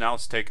vectors. Now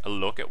let's take a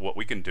look at what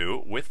we can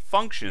do with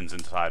functions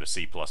inside of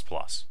C++.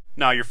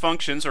 Now your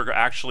functions are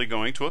actually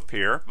going to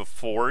appear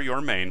before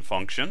your main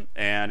function,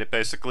 and it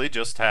basically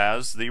just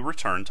has the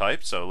return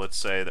type. So let's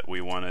say that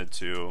we wanted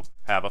to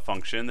have a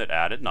function that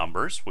added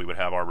numbers. We would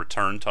have our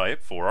return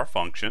type for our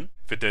function.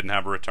 If it didn't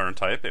have a return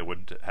type, it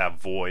would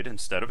have void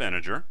instead of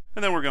integer.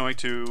 And then we're going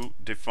to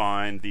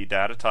define the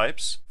data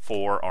types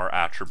for our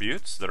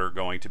attributes that are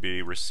going to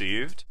be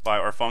received by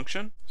our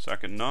function.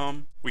 Second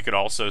num. We could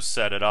also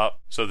set it up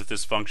so that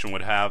this function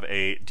would have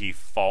a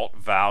default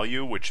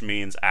value, which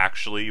means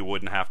actually you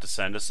wouldn't have to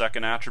send a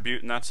second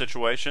attribute in that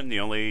situation. The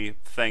only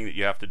thing that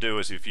you have to do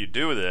is, if you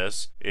do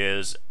this,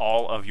 is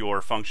all of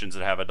your functions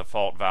that have a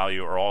default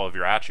value, or all of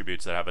your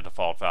attributes that have a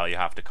default value,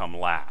 have to come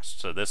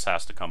last. So this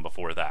has to come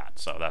before that.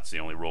 So that's the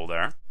only rule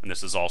there. And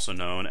this is also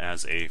known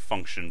as a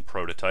function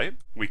prototype.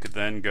 We could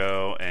then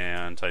go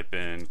and type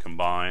in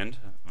combined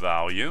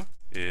value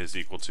is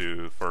equal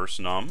to first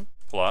num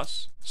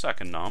plus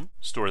second num,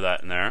 store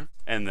that in there,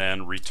 and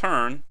then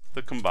return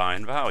the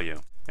combined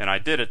value. And I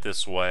did it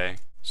this way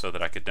so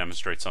that I could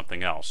demonstrate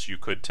something else. You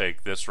could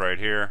take this right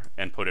here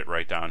and put it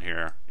right down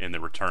here in the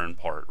return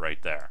part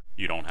right there.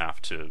 You don't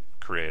have to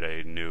create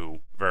a new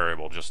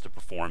variable just to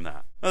perform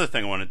that. Another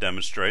thing I want to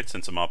demonstrate,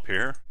 since I'm up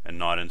here and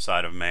not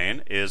inside of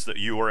main, is that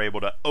you are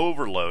able to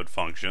overload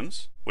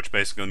functions, which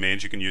basically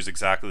means you can use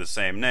exactly the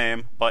same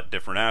name but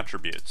different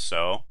attributes.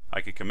 So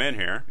I could come in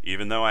here,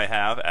 even though I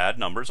have add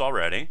numbers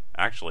already.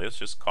 Actually, let's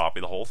just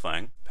copy the whole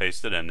thing,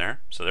 paste it in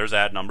there. So there's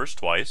add numbers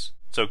twice.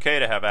 It's okay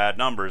to have add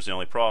numbers. The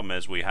only problem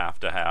is we have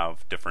to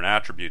have different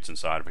attributes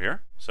inside of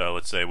here. So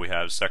let's say we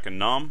have second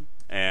num,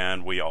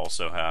 and we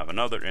also have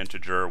another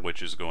integer,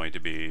 which is going to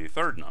be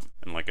third num.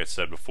 And like I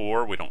said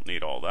before, we don't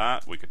need all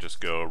that. We could just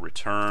go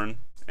return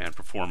and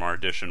perform our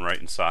addition right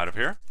inside of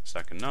here.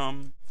 Second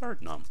num,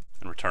 third num,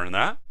 and return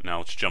that. Now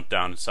let's jump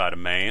down inside of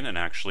main and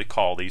actually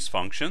call these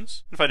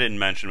functions. If I didn't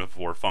mention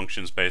before,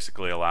 functions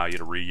basically allow you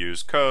to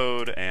reuse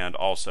code and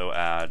also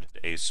add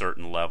a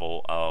certain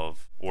level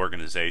of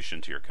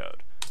organization to your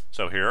code.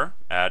 So here,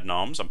 add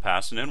nums, I'm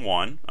passing in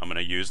 1. I'm going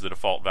to use the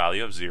default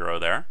value of 0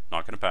 there.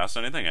 Not going to pass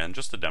anything in,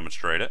 just to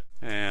demonstrate it.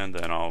 And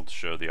then I'll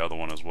show the other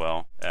one as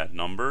well. Add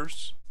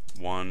numbers,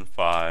 1,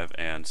 5,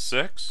 and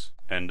 6.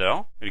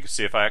 Endel. And you can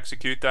see if I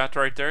execute that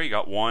right there, you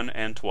got 1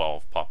 and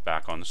 12 pop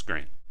back on the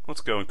screen.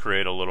 Let's go and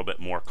create a little bit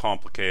more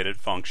complicated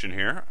function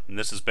here. And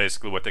this is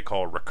basically what they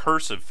call a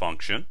recursive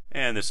function.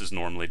 And this is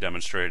normally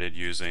demonstrated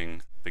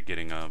using the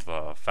getting of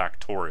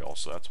factorial.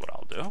 So that's what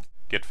I'll do.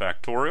 Get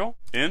factorial,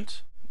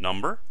 int,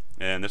 number.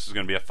 And this is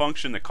going to be a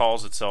function that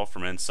calls itself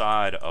from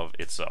inside of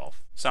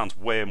itself. Sounds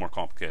way more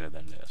complicated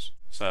than it is.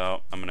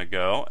 So I'm going to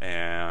go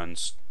and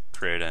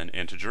create an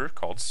integer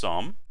called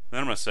sum. Then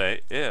I'm going to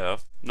say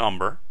if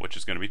number, which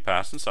is going to be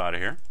passed inside of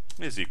here,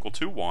 is equal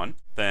to 1.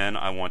 Then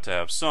I want to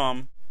have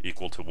sum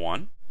equal to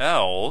 1.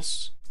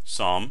 Else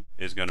sum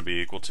is going to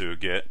be equal to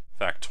get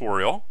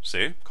factorial.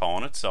 See,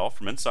 calling itself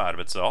from inside of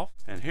itself.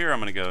 And here I'm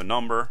going to go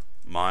number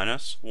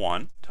minus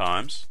 1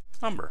 times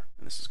number.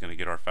 And this is going to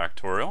get our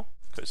factorial,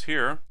 because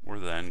here we're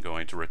then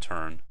going to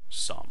return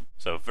sum.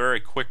 So very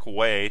quick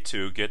way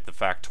to get the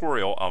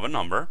factorial of a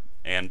number.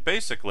 And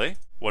basically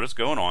what is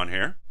going on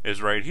here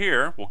is right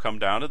here, we'll come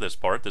down to this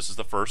part. This is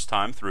the first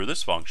time through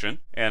this function.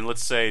 And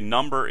let's say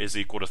number is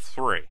equal to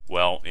 3.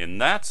 Well, in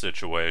that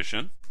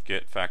situation,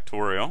 get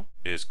factorial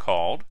is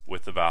called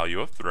with the value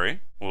of 3.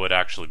 Well, it'd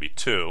actually be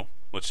 2.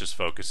 Let's just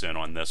focus in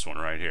on this one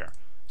right here.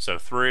 So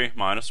 3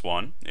 minus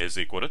 1 is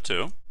equal to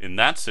 2. In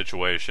that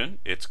situation,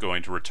 it's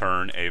going to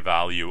return a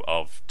value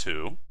of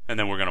 2. And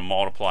then we're going to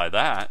multiply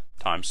that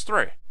times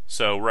 3.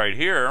 So right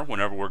here,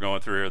 whenever we're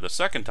going through here the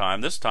second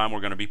time, this time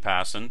we're going to be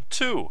passing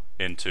 2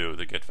 into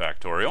the get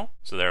factorial.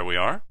 So there we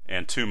are.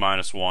 And 2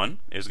 minus 1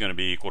 is going to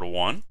be equal to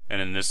 1.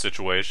 And in this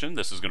situation,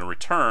 this is going to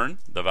return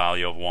the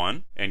value of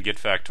 1. And get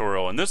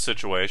factorial in this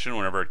situation,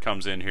 whenever it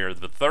comes in here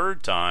the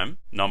third time,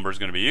 number is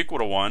going to be equal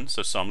to 1,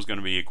 so sum is going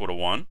to be equal to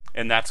 1.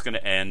 And that's going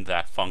to end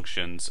that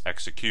function's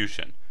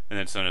execution. And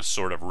it's going to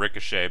sort of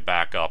ricochet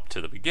back up to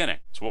the beginning.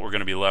 So what we're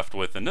going to be left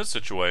with in this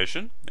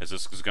situation is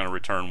this is going to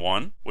return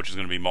 1, which is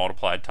going to be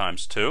multiplied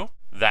times 2.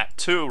 That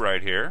 2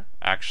 right here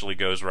actually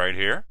goes right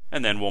here.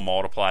 And then we'll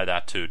multiply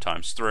that 2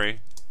 times 3,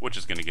 which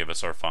is going to give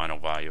us our final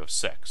value of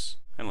 6.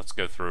 And let's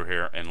go through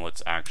here and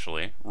let's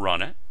actually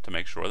run it to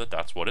make sure that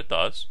that's what it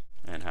does.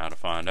 And how to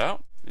find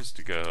out is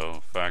to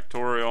go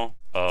factorial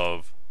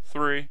of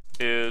 3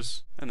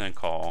 is, and then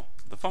call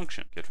the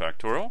function. Get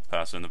factorial,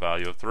 pass in the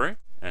value of 3,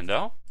 end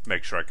L.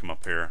 Make sure I come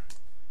up here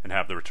and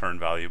have the return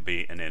value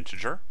be an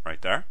integer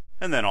right there.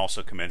 And then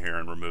also come in here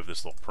and remove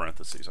this little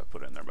parentheses I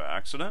put in there by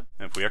accident.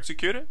 And if we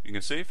execute it, you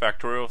can see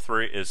factorial of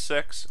 3 is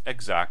 6,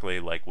 exactly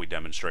like we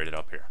demonstrated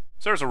up here.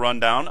 So there's a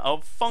rundown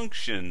of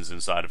functions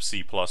inside of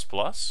C++.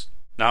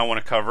 Now I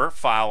want to cover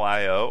file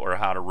I/O, or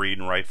how to read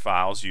and write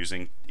files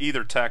using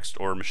either text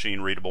or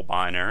machine readable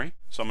binary.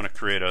 So I'm going to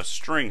create a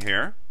string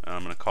here, and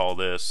I'm going to call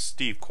this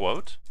Steve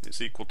quote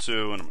is equal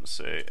to, and I'm going to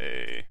say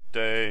a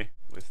day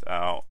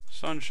without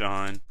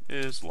sunshine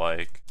is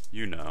like,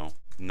 you know,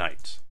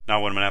 night. Now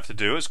what I'm going to have to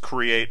do is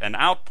create an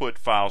output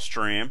file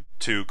stream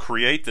to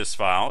create this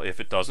file if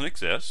it doesn't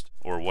exist,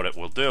 or what it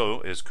will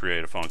do is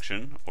create a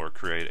function or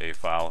create a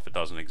file if it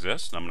doesn't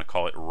exist. And I'm going to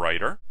call it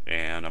writer,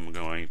 and I'm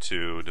going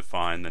to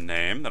define the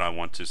name that I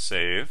want to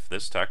save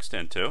this text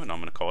into, and I'm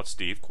going to call it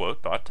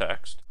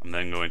stevequote.text. I'm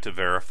then going to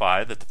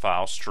verify that the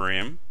file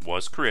stream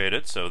was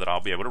created so that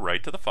I'll be able to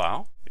write to the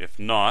file. If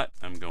not,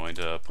 I'm going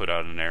to put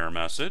out an error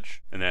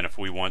message, and then if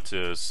we want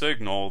to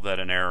signal that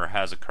an error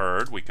has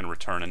occurred, we can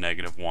return a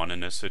 -1 in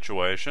this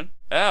situation.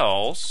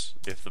 Else,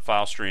 if the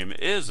file stream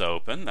is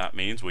open, that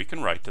means we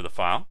can write to the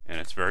file,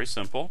 and it's very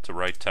simple to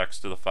write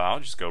text to the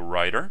file. Just go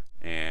writer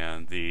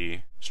and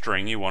the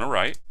string you want to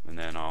write, and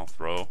then I'll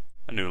throw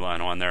a new line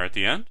on there at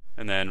the end.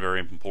 And then very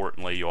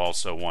importantly, you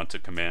also want to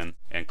come in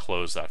and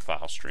close that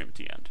file stream at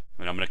the end.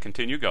 And I'm going to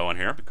continue going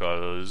here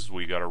because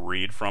we got to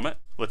read from it.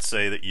 Let's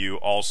say that you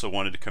also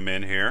wanted to come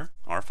in here.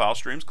 Our file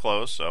stream's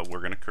closed, so we're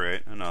going to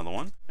create another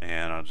one,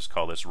 and I'll just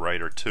call this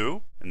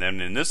writer2. And then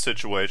in this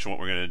situation, what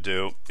we're going to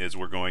do is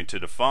we're going to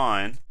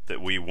define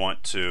that we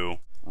want to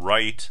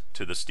write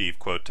to the Steve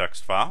quote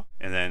text file,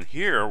 and then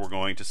here we're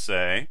going to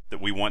say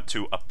that we want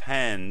to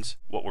append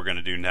what we're going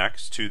to do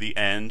next to the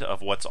end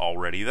of what's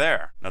already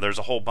there. Now there's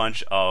a whole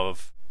bunch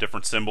of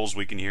different symbols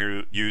we can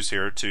use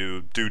here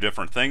to do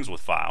different things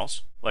with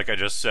files. Like I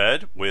just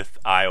said, with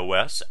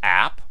iOS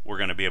app, we're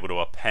going to be able to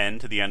append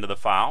to the end of the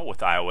file. With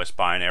iOS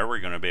binary, we're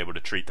going to be able to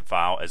treat the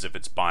file as if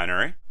it's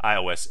binary.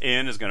 iOS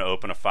in is going to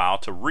open a file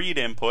to read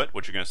input,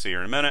 which you're going to see here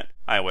in a minute.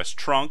 iOS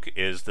trunc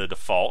is the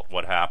default,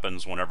 what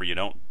happens whenever you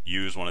don't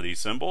use one of these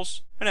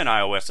symbols. And then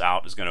iOS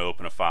out is going to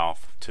open a file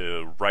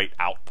to write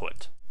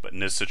output. But in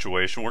this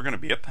situation, we're going to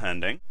be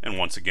appending. And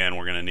once again,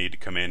 we're going to need to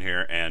come in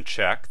here and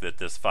check that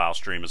this file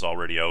stream is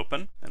already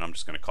open. And I'm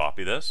just going to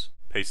copy this,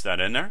 paste that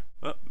in there.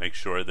 Oh, make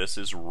sure this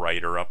is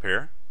writer up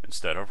here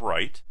instead of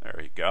write. There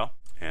you go.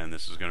 And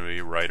this is going to be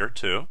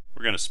writer2.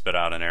 We're going to spit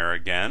out an error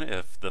again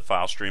if the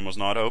file stream was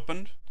not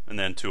opened. And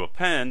then to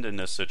append in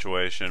this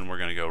situation, we're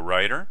going to go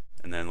writer.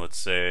 And then let's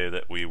say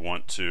that we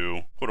want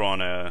to put on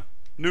a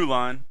new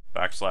line,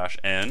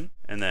 \n,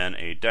 and then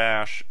a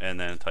dash, and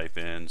then type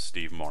in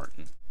Steve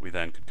Martin. We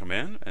then could come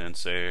in and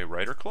say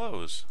writer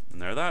close,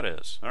 and there that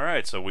is.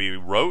 Alright, so we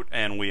wrote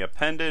and we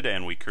appended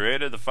and we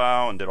created the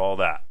file and did all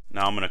that.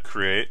 Now I'm going to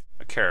create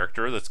a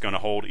character that's going to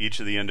hold each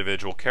of the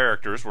individual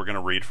characters we're going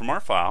to read from our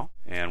file,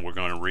 and we're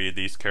going to read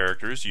these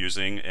characters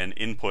using an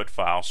input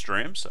file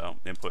stream. So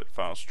input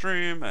file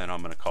stream, and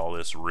I'm going to call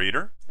this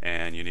reader,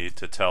 and you need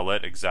to tell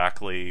it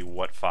exactly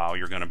what file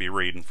you're going to be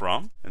reading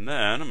from. And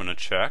then I'm going to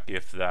check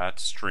if that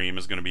stream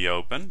is going to be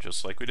open,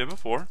 just like we did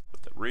before.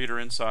 Put the reader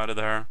inside of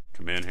there,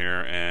 come in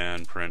here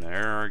and print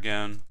error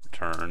again,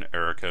 return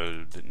error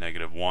code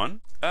 -1.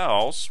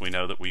 Else, we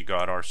know that we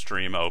got our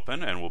stream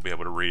open and we'll be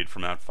able to read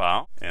from that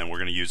file. And we're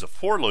going to use a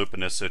for loop in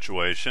this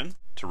situation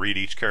to read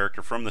each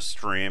character from the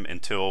stream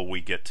until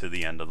we get to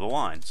the end of the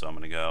line. So I'm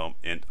going to go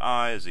int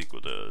I is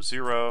equal to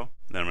 0.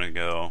 Then I'm going to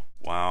go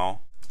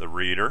while the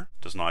reader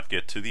does not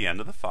get to the end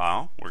of the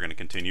file, we're going to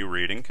continue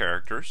reading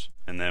characters,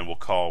 and then we'll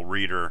call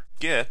reader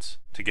get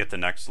to get the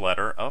next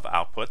letter of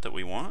output that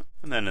we want.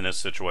 And then in this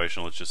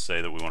situation, let's just say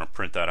that we want to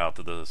print that out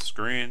to the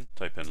screen,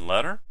 type in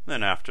letter.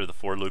 Then after the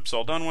for loop's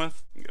all done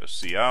with, you can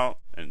go cout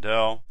and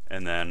del,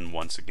 and then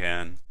once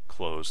again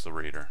close the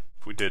reader.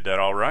 If we did that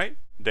all right,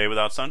 day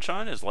without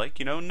sunshine is like,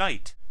 you know,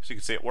 night. So you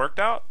can see it worked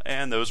out,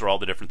 and those are all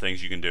the different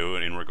things you can do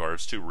in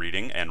regards to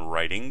reading and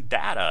writing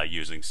data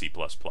using C++.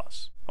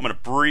 I'm going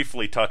to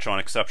briefly touch on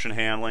exception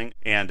handling,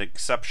 and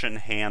exception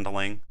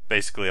handling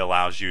basically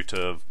allows you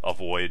to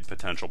avoid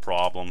potential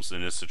problems.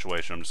 In this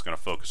situation, I'm just going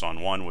to focus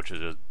on one, which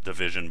is a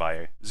division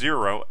by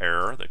 0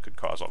 error that could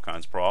cause all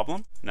kinds of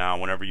problem. Now,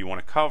 whenever you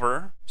want to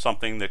cover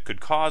something that could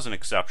cause an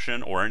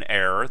exception or an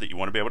error that you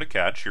want to be able to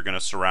catch, you're going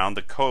to surround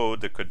the code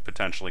that could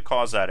potentially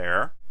cause that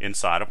error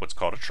inside of what's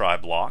called a try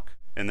block.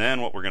 And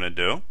then what we're going to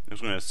do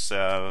is we're going to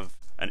have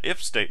an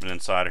if statement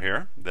inside of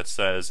here that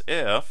says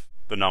if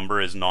the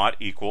number is not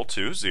equal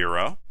to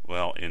 0.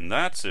 Well, in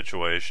that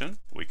situation,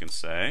 we can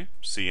say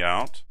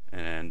cout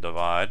and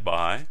divide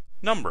by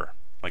number,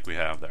 like we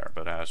have there.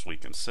 But as we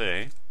can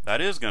see,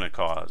 that is going to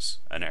cause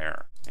an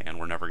error, and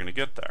we're never going to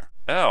get there.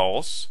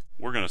 Else,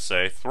 we're going to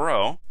say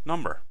throw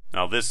number.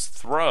 Now, this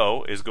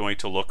throw is going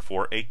to look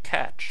for a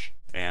catch,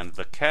 and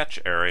the catch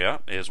area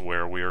is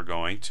where we are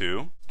going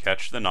to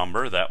catch the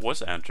number that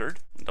was entered.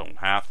 You don't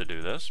have to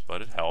do this,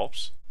 but it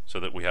helps. so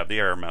that we have the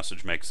error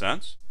message make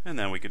sense. And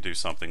then we could do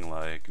something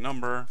like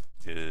number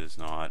is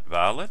not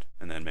valid,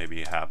 and then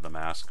maybe have them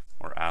ask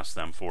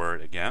them for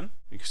it again.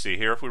 You can see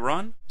here if we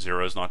run,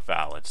 0 is not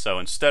valid. So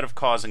instead of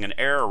causing an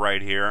error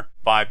right here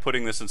by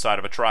putting this inside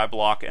of a try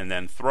block and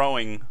then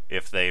throwing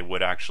if they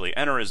would actually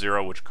enter a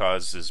 0, which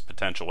causes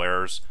potential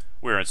errors,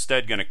 we're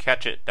instead going to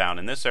catch it down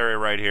in this area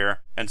right here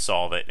and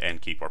solve it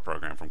and keep our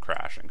program from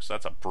crashing. So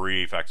that's a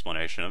brief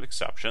explanation of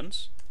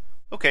exceptions.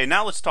 Okay,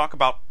 now let's talk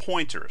about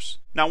pointers.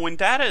 Now when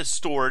data is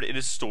stored, it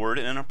is stored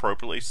in an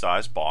appropriately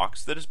sized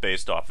box that is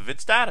based off of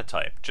its data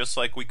type, just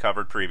like we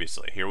covered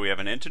previously. Here we have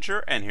an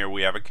integer and here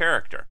we have a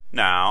character.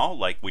 Now,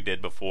 like we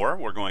did before,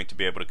 we're going to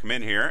be able to come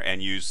in here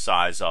and use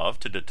size of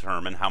to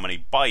determine how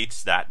many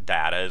bytes that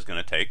data is going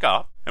to take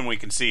up. And we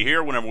can see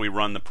here whenever we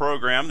run the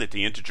program that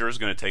the integer is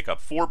going to take up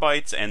 4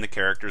 bytes and the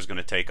character is going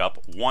to take up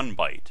 1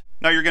 byte.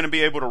 Now you're going to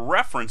be able to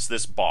reference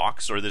this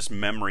box or this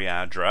memory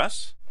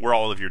address where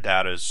all of your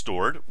data is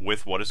stored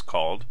with what is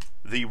called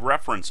the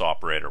reference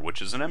operator,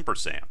 which is an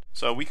ampersand.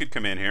 So we could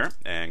come in here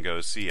and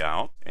go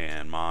cout,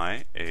 and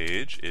my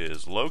age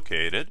is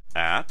located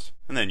at,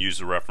 and then use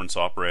the reference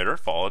operator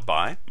followed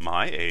by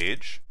my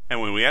age.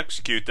 And when we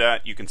execute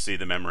that, you can see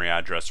the memory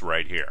address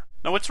right here.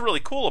 Now what's really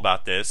cool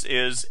about this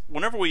is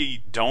whenever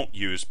we don't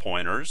use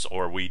pointers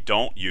or we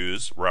don't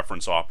use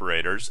reference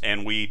operators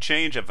and we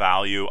change a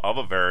value of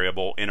a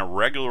variable in a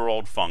regular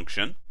old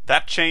function,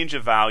 that change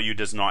of value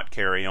does not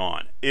carry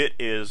on. It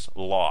is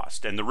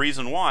lost. And the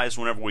reason why is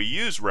whenever we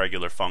use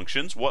regular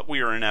functions, what we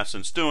are in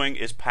essence doing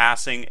is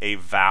passing a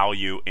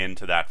value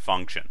into that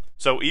function.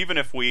 So even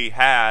if we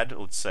had,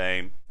 let's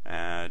say,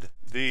 add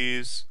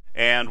these,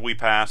 and we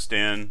passed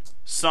in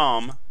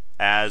sum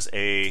as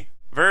a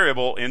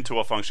variable into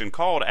a function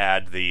called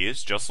add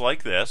these, just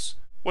like this,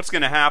 what's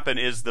going to happen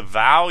is the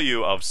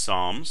value of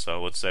sum,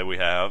 so let's say we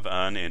have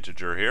an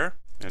integer here,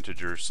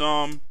 integer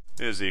sum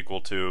is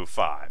equal to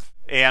 5.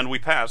 And we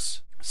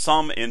pass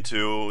sum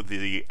into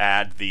the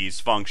add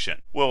these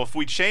function. Well, if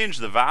we change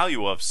the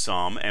value of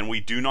sum and we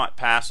do not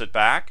pass it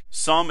back,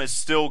 sum is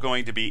still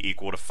going to be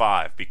equal to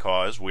 5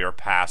 because we are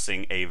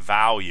passing a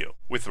value.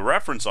 With the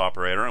reference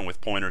operator and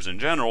with pointers in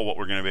general, what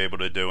we're going to be able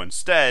to do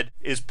instead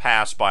is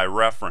pass by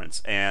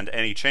reference, and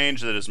any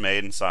change that is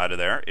made inside of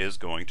there is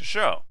going to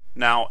show.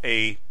 Now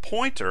a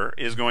pointer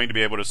is going to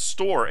be able to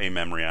store a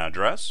memory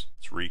address.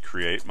 Let's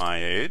recreate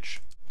my age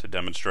to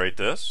demonstrate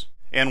this.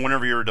 And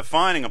whenever you're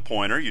defining a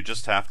pointer, you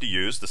just have to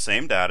use the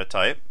same data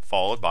type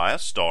followed by a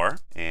star,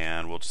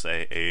 and we'll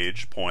say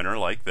age pointer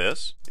like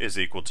this is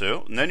equal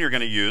to, and then you're going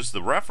to use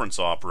the reference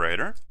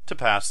operator to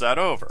pass that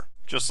over.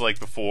 Just like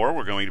before,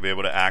 we're going to be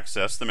able to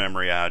access the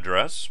memory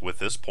address with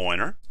this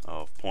pointer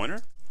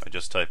by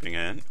just typing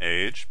in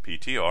age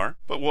ptr,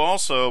 but we'll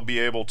also be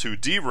able to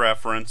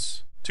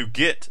dereference to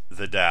get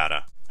the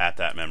data at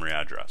that memory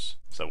address.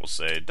 So we'll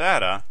say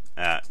data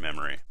at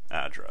memory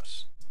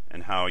address.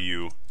 And how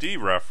you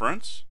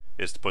dereference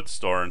is to put the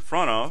star in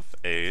front of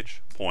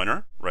age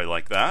pointer, right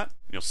like that.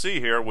 You'll see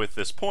here with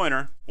this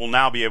pointer, we'll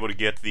now be able to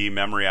get the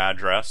memory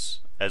address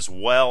as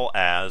well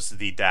as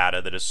the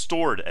data that is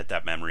stored at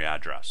that memory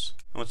address.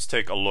 Let's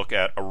take a look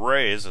at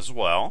arrays as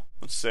well.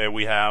 Let's say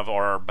we have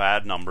our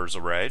bad numbers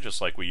array, just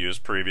like we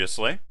used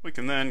previously. We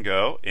can then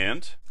go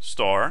int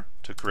star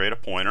to create a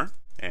pointer,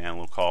 and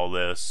we'll call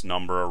this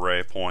number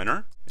array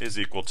pointer is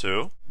equal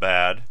to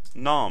bad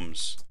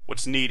nums.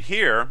 What's neat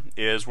here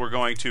is we're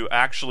going to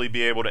actually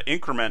be able to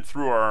increment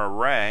through our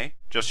array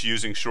just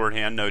using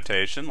shorthand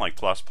notation like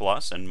plus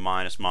plus and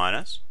minus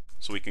minus.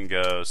 So we can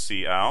go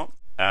cout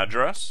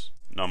address,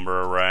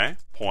 number array,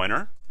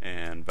 pointer,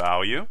 and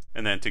value.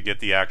 And then to get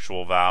the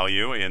actual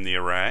value in the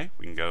array,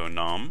 we can go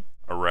num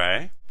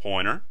array,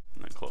 pointer,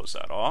 and then close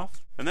that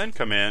off. And then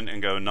come in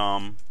and go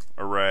num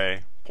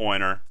array,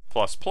 pointer,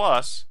 plus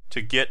plus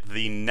to get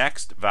the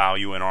next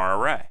value in our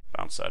array.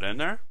 Bounce that in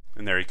there.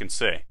 And there you can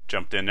see,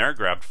 jumped in there,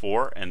 grabbed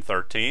 4 and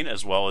 13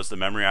 as well as the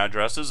memory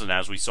addresses, and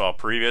as we saw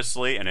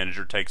previously, an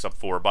integer takes up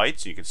 4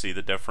 bytes. You can see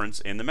the difference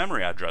in the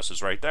memory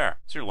addresses right there.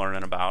 So you're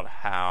learning about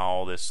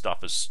how this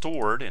stuff is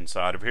stored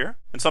inside of here.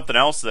 And something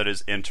else that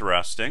is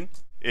interesting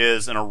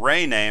is an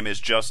array name is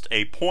just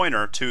a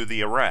pointer to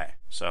the array.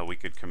 So we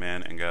could come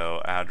in and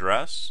go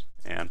address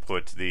and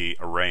put the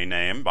array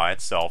name by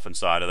itself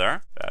inside of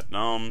there, add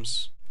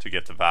nums to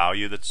get the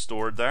value that's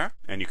stored there,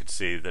 and you can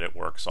see that it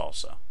works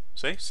also.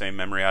 See, same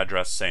memory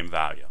address, same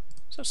value.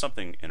 So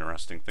something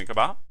interesting to think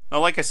about. Now,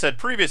 like I said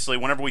previously,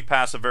 whenever we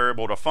pass a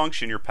variable to a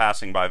function, you're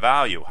passing by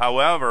value.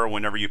 However,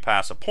 whenever you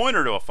pass a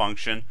pointer to a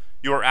function,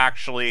 you're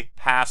actually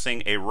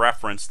passing a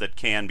reference that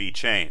can be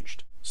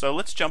changed. So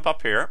let's jump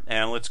up here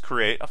and let's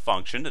create a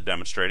function to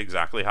demonstrate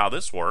exactly how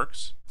this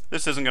works.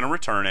 This isn't going to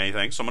return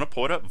anything, so I'm going to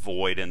put a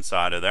void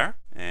inside of there,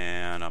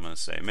 and I'm going to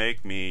say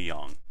make me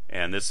young.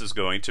 And this is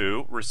going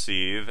to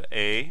receive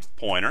a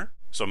pointer.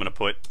 So I'm going to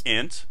put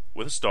int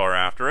with a star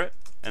after it,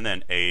 and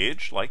then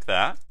age like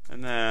that.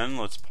 And then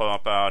let's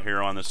pop out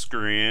here on the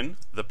screen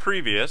the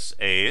previous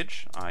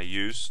age. I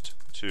used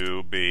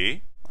to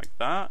be like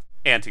that.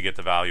 And to get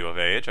the value of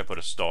age, I put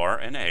a star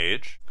in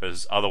age,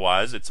 because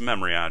otherwise it's a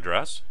memory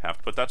address. Have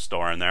to put that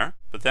star in there.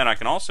 But then I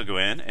can also go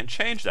in and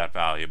change that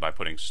value by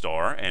putting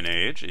star and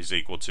age is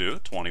equal to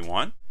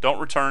 21. Don't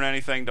return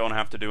anything, don't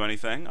have to do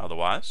anything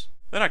otherwise.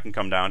 Then I can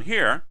come down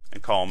here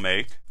and call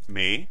make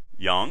me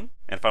young.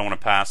 And if I want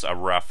to pass a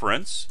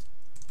reference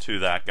to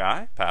that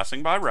guy,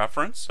 passing by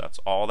reference, that's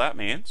all that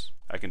means.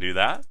 I can do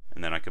that.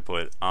 And then I could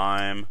put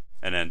I'm,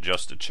 and then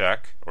just to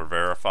check or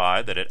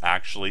verify that it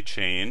actually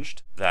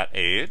changed that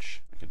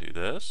age, I can do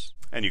this.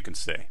 And you can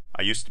see,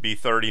 I used to be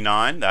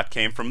 39, that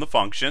came from the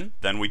function,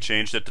 then we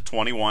changed it to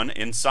 21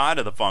 inside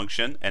of the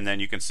function, and then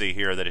you can see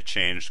here that it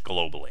changed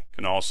globally. You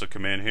can also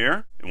come in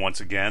here, and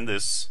once again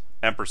this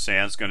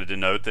ampersand is going to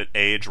denote that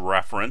age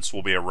reference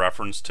will be a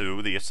reference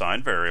to the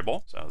assigned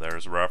variable. So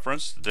there's a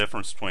reference, the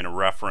difference between a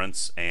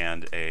reference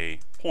and a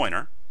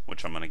pointer,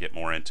 which I'm going to get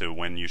more into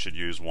when you should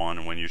use one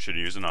and when you should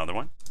use another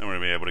one. Then we're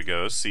going to be able to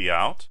go see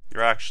out.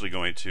 You're actually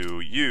going to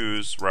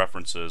use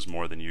references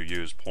more than you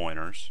use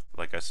pointers.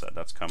 Like I said,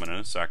 that's coming in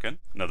a second.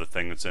 Another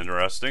thing that's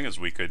interesting is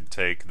we could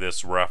take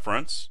this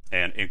reference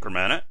and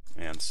increment it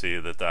and see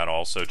that that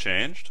also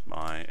changed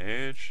my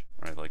age,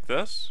 right like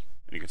this.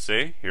 And you can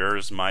see,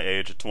 here's my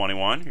age at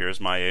 21, here's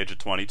my age at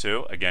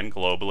 22. Again,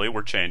 globally,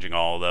 we're changing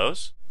all of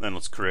those. Then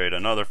let's create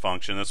another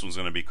function. This one's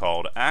going to be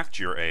called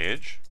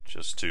ActYourAge,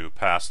 just to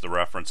pass the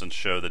reference and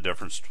show the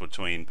difference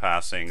between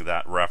passing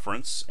that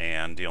reference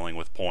and dealing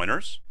with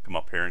pointers. Come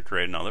up here and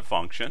create another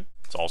function.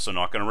 It's also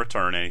not going to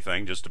return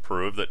anything, just to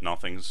prove that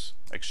nothing's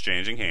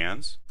exchanging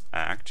hands.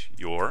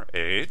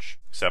 ActYourAge,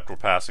 except we're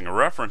passing a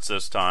reference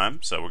this time,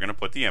 so we're going to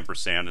put the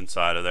ampersand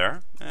inside of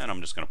there, and I'm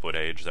just going to put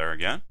age there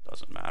again.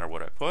 Doesn't matter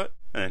what I put.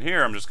 And then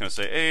here I'm just going to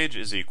say age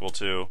is equal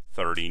to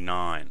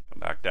 39. Come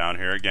back down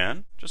here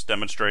again, just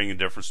demonstrating the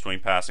difference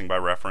between passing by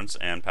reference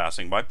and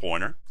passing by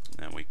pointer.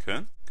 And we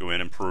could go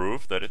in and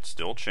prove that it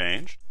still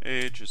changed.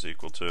 Age is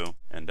equal to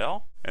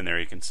NL. And there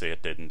you can see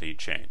it did indeed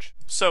change.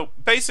 So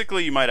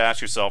basically you might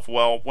ask yourself,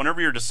 well,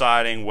 whenever you're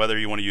deciding whether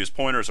you want to use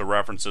pointers or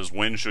references,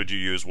 when should you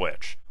use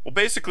which? Well,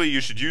 basically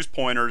you should use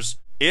pointers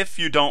if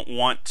you don't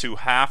want to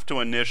have to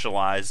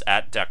initialize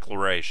at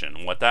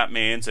declaration. What that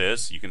means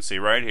is, you can see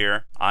right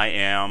here, I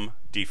am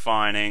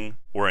defining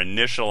or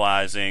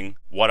initializing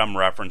what I'm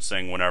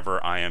referencing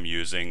whenever I am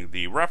using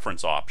the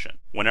reference option.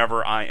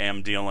 Whenever I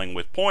am dealing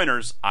with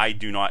pointers, I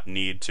do not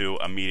need to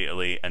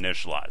immediately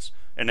initialize.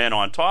 And then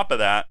on top of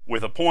that,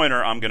 with a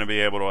pointer, I'm going to be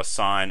able to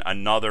assign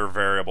another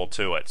variable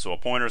to it. So a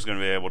pointer is going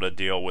to be able to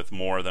deal with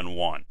more than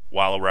one,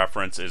 while a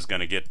reference is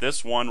going to get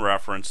this one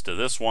reference to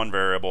this one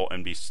variable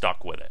and be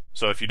stuck with it.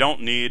 So if you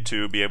don't need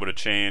to be able to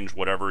change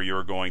whatever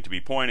you're going to be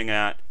pointing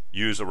at,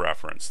 use a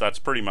reference. That's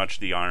pretty much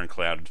the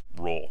ironclad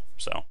rule.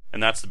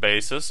 And that's the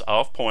basis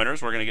of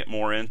pointers. We're going to get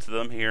more into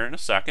them here in a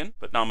second,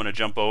 but now I'm going to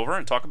jump over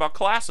and talk about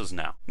classes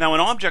now. Now in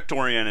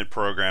object-oriented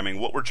programming,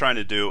 what we're trying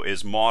to do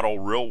is model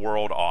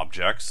real-world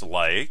objects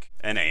like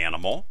an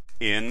animal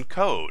in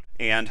code.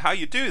 And how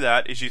you do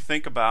that is you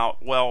think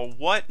about, well,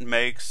 what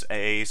makes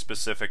a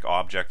specific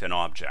object an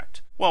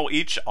object? Well,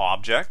 each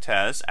object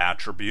has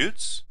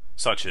attributes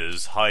such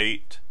as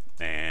height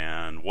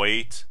and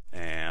weight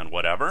and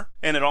whatever,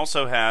 and it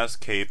also has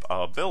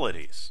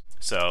capabilities.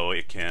 So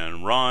it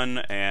can run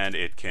and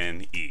it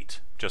can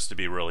eat, just to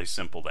be really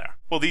simple there.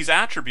 Well, these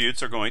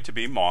attributes are going to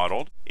be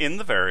modeled in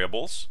the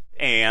variables,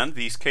 and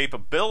these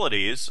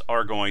capabilities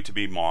are going to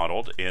be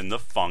modeled in the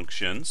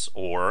functions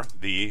or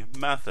the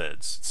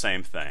methods.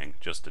 Same thing,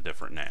 just a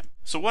different name.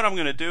 So what I'm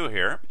going to do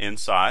here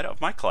inside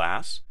of my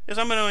class is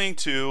I'm going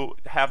to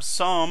have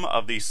some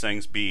of these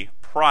things be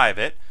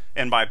private.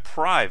 And by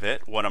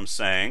private, what I'm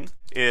saying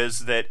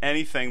is that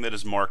anything that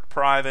is marked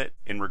private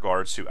in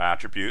regards to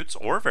attributes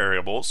or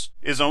variables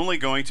is only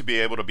going to be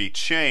able to be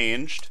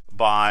changed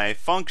by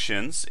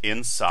functions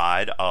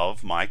inside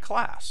of my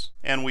class.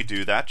 And we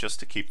do that just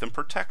to keep them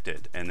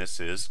protected, and this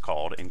is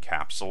called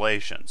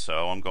encapsulation.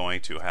 So I'm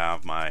going to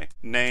have my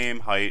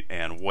name, height,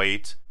 and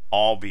weight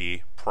all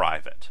be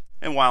private.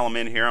 And while I'm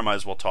in here, I might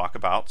as well talk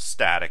about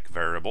static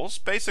variables.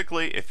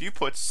 Basically, if you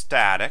put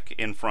static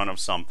in front of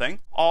something,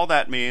 all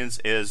that means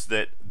is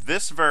that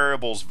this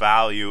variable's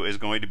value is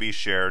going to be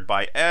shared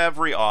by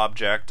every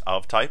object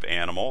of type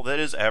animal that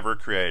is ever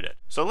created.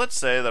 So let's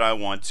say that I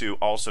want to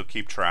also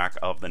keep track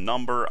of the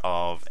number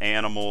of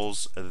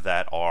animals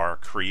that are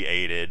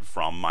created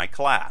from my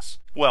class.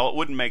 Well, it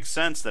wouldn't make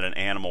sense that an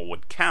animal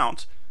would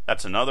count.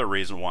 That's another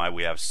reason why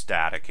we have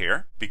static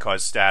here,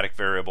 because static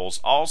variables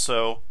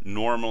also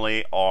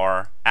normally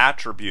are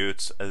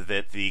attributes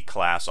that the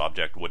class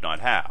object would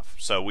not have.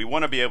 So we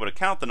want to be able to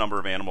count the number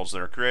of animals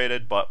that are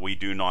created, but we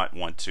do not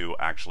want to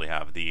actually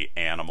have the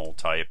animal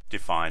type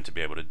defined to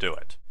be able to do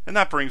it. And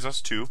that brings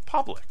us to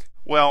public.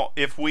 Well,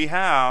 if we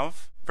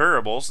have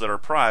variables that are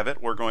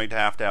private, we're going to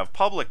have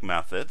public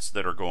methods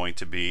that are going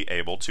to be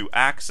able to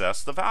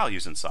access the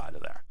values inside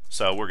of there.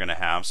 So we're going to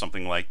have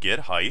something like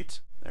get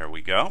height, There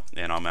we go.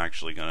 And I'm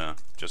actually going to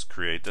just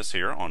create this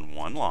here on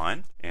one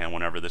line. And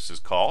whenever this is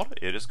called,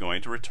 it is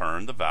going to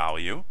return the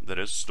value that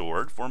is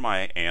stored for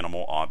my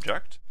animal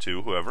object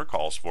to whoever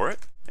calls for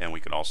it. And we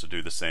can also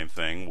do the same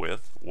thing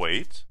with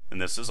weight.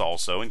 And this is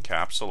also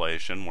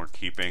encapsulation. We're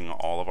keeping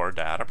all of our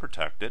data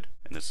protected.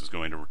 And this is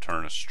going to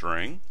return a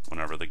string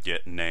whenever the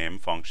getName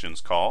function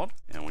is called.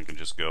 And we can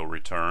just go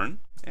return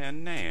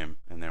and name,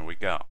 and there we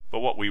go.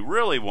 But what we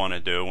really want to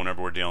do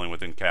whenever we're dealing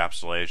with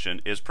encapsulation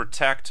is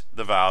protect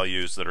the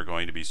values that are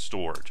going to be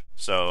stored.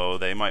 So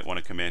they might want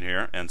to come in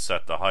here and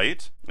set the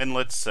height, and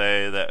let's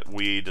say that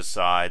we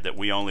decide that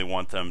we only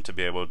want them to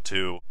be able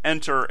to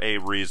enter a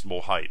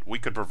reasonable height. We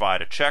could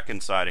provide a check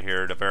inside of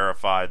here to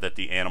verify that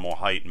the animal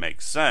height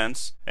makes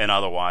sense and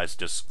otherwise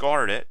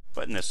discard it.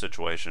 But in this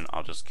situation,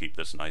 I'll just keep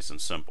this nice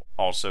and simple.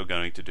 Also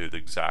going to do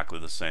exactly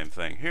the same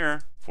thing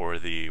here for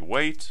the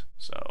weight.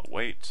 So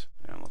weight,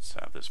 and let's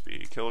have this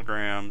be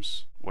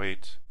kilograms,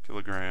 weight,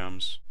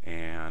 kilograms,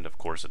 and of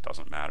course it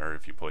doesn't matter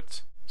if you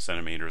put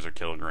centimeters or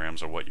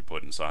kilograms or what you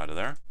put inside of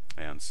there.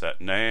 And set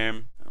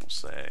name, and we'll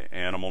say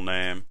animal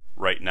name.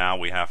 Right now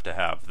we have to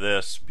have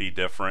this be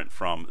different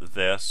from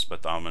this,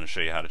 but I'm going to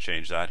show you how to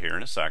change that here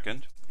in a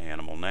second.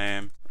 Animal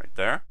name right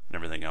there, and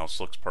everything else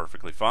looks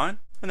perfectly fine.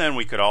 And then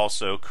we could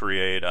also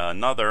create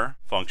another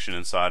function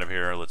inside of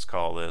here. Let's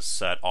call this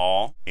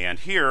setAll. And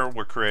here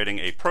we're creating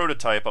a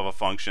prototype of a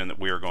function that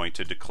we are going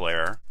to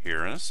declare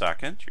here in a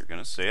second. You're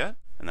going to see it.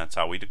 And that's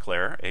how we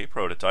declare a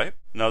prototype.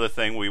 Another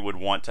thing we would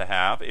want to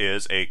have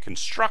is a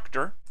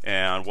constructor.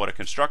 And what a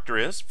constructor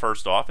is,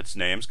 first off, its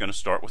name is going to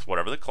start with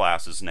whatever the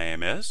class's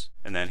name is.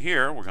 And then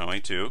here we're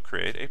going to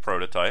create a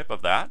prototype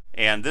of that.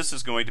 And this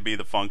is going to be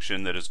the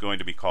function that is going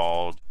to be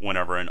called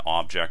whenever an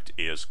object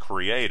is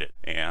created.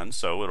 And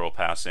so it'll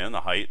pass in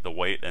the height, the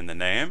weight, and the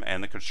name,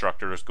 and the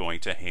constructor is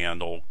going to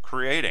handle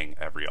creating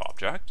every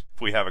object.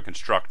 If we have a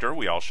constructor,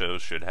 we also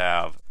should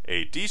have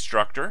a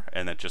destructor,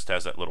 and it just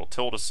has that little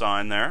tilde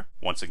sign there.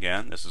 Once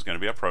again, this is going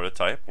to be a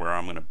prototype where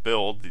I'm going to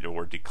build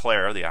or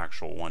declare the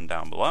actual one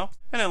down below.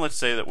 And then let's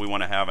say that we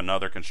want to have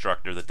another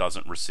constructor that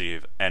doesn't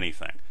receive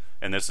anything.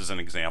 And this is an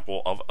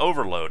example of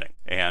overloading.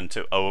 And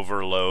to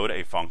overload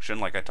a function,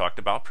 like I talked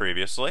about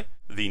previously,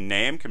 the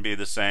name can be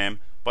the same,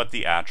 but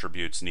the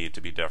attributes need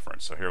to be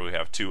different. So here we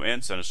have two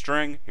ints and a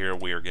string. Here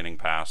we are getting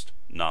past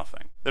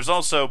nothing. There's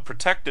also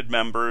protected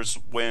members.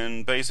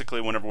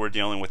 Whenever we're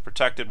dealing with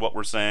protected, what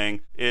we're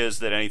saying is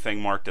that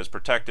anything marked as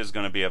protected is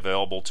going to be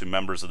available to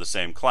members of the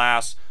same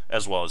class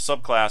as well as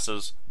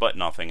subclasses, but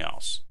nothing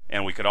else.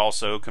 And we could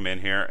also come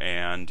in here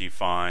and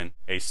define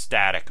a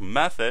static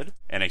method,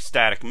 and a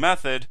static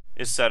method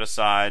is set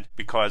aside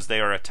because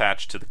they are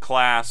attached to the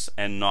class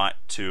and not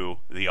to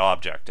the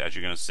object. As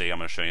you're going to see, I'm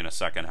going to show you in a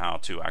second how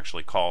to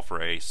actually call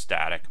for a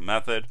static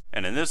method.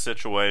 And in this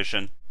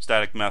situation,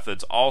 static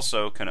methods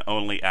also can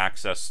only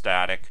access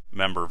static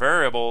member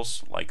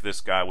variables, like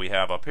this guy we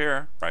have up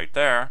here, right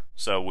there.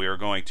 So we are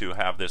going to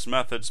have this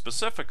method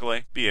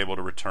specifically be able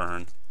to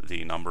return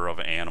the number of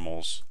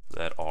animals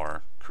that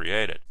are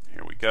created.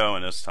 Here we go,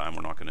 and this time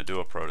we're not going to do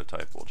a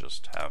prototype, we'll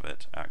just have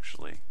it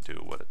actually do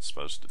what it's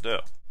supposed to do.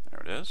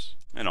 There it is.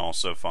 And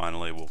also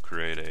finally we'll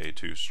create a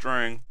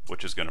toString,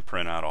 which is going to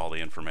print out all the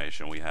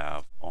information we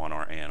have on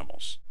our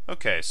animals.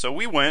 Okay, so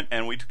we went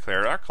and we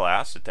declared our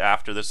class.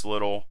 After this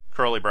little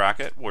curly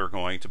bracket, we're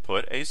going to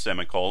put a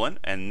semicolon,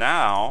 and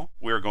now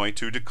we're going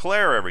to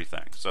declare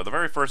everything. So the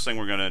very first thing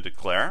we're going to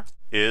declare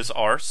is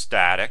our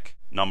static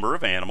number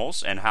of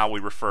animals, and how we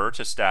refer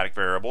to static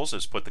variables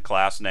is put the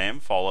class name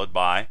followed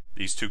by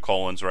these two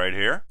colons right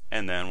here,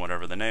 and then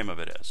whatever the name of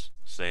it is.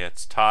 Say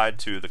it's tied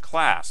to the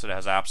class. It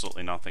has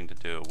absolutely nothing to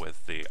do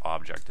with the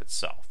object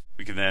itself.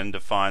 We can then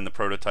define the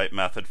prototype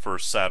method for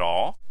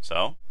setAll.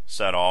 So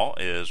setAll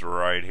is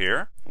right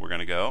here. We're going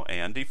to go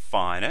and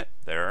define it.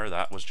 There,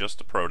 that was just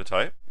a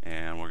prototype,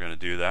 and we're going to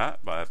do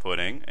that by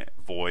putting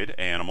void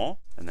animal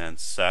and then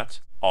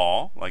set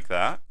all, like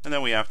that. And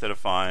then we have to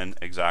define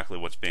exactly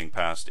what's being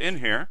passed in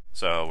here.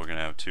 So we're going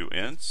to have two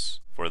ints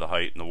for the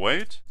height and the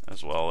weight,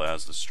 as well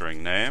as the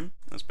string name.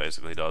 This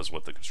basically does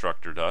what the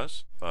constructor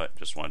does, but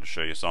just wanted to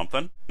show you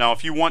something. Now,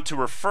 if you want to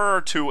refer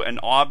to an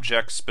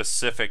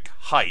object-specific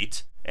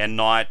height and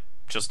not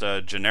just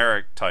a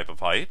generic type of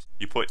height,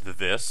 you put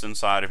this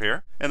inside of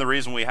here. And the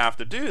reason we have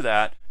to do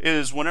that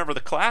is whenever the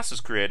class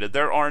is created,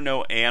 there are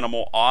no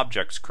animal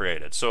objects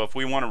created. So if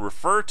we want to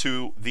refer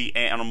to the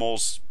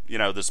animals,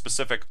 the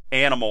specific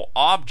animal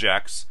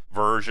objects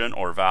version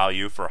or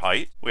value for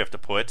height, we have to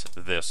put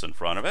this in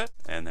front of it,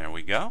 and there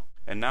we go.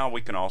 And now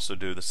we can also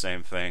do the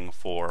same thing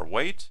for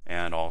weight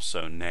and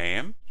also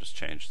name. Just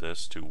change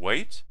this to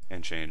weight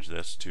and change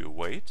this to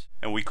weight.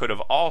 And we could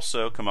have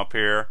also come up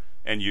here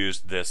and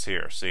used this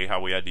here. See how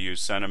we had to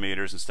use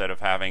centimeters instead of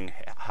having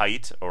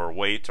height or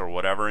weight or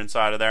whatever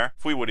inside of there?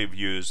 If we would have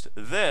used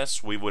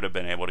this, we would have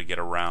been able to get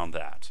around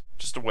that.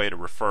 Just a way to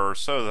refer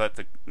so that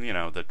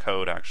the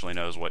code actually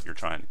knows what you're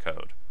trying to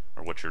code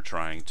or what you're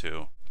trying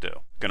to do.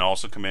 You can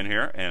also come in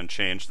here and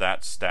change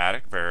that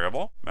static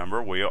variable.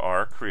 Remember, we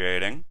are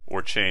creating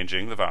or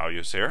changing the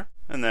values here.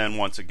 And then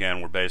once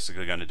again, we're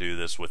basically going to do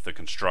this with the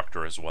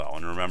constructor as well.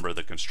 And remember,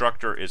 the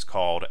constructor is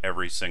called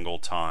every single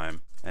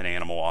time an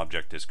animal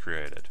object is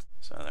created.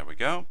 So there we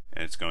go.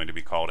 And it's going to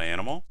be called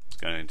animal. It's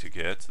going to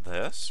get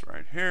this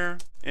right here,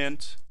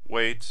 int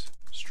weight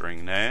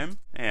string name,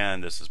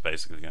 and this is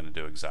basically going to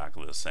do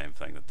exactly the same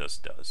thing that this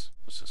does.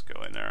 Let's just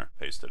go in there,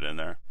 paste it in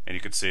there, and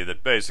you can see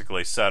that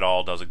basically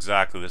setAll does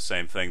exactly the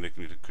same thing that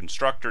the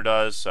constructor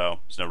does, so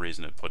there's no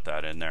reason to put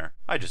that in there.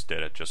 I just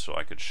did it just so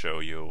I could show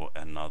you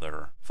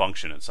another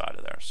function inside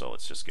of there. So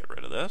let's just get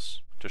rid of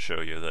this to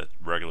show you that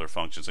regular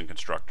functions and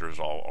constructors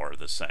all are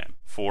the same.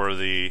 For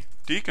the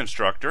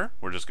deconstructor,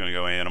 we're just going to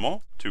go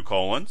animal, 2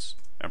 colons,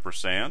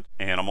 ampersand,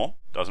 animal,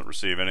 doesn't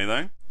receive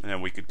anything, and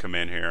then we could come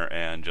in here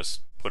and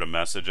just put a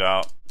message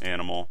out,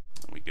 animal,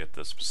 and we get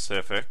the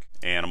specific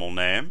animal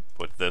name,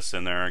 put this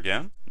in there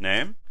again,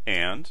 name,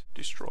 and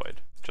destroyed,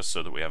 just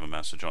so that we have a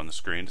message on the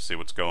screen to see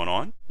what's going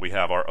on. We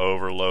have our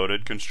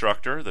overloaded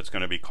constructor that's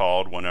going to be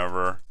called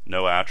whenever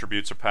no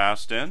attributes are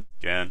passed in.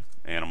 Again,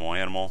 animal,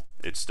 animal,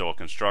 it's still a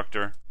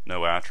constructor,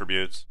 no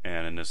attributes,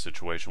 and in this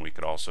situation we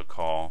could also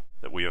call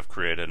that we have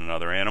created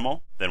another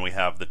animal. Then we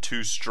have the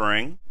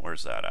toString.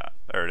 Where's that at?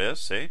 There it is.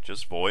 See,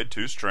 just void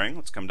toString.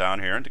 Let's come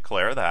down here and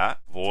declare that.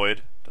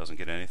 Void, doesn't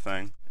get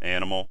anything.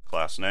 Animal,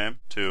 class name,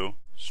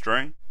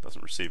 toString,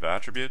 doesn't receive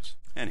attributes.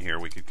 And here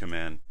we could come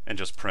in and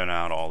just print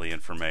out all the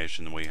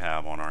information that we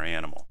have on our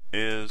animal.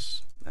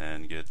 Is,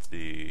 then get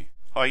the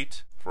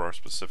height for our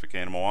specific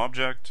animal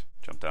object.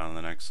 Jump down to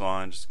the next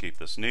line, just keep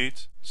this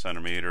neat.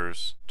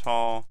 Centimeters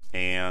tall,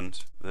 and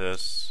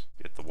this,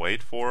 get the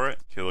weight for it,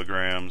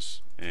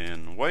 kilograms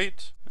in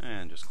weight,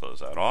 and just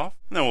close that off.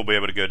 And then we'll be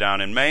able to go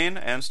down in main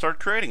and start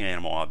creating an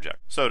animal object.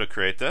 So to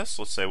create this,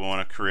 let's say we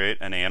want to create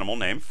an animal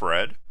named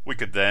Fred. We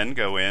could then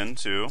go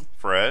into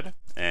Fred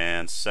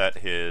and set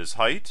his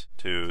height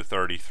to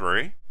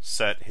 33,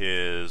 set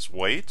his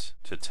weight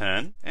to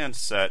 10, and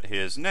set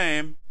his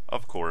name,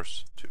 of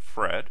course, to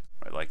Fred.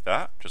 Right, like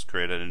that. Just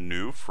created a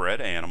new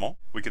Fred animal.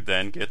 We could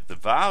then get the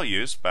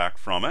values back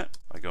from it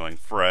by going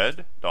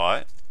Fred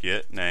dot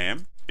get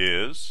name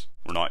is.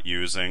 We're not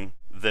using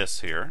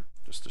this here,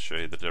 just to show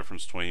you the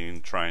difference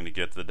between trying to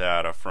get the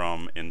data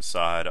from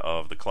inside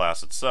of the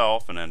class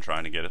itself and then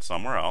trying to get it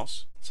somewhere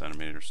else.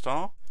 Centimeters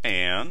tall.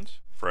 And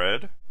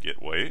Fred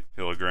get weight,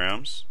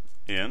 kilograms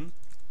in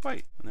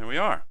weight. And there we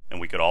are.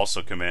 And we could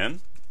also come in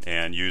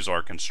and use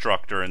our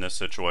constructor in this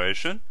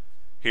situation.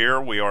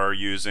 Here we are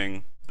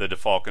using the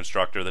default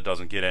constructor that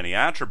doesn't get any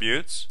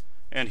attributes,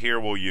 and here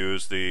we'll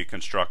use the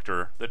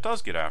constructor that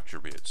does get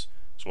attributes.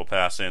 So we'll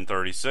pass in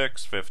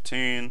 36,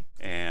 15,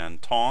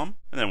 and Tom,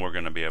 and then we're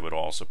going to be able to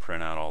also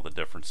print out all the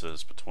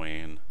differences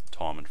between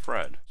Tom and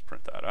Fred. Let's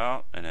print that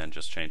out, and then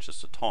just change this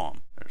to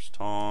Tom. There's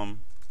Tom,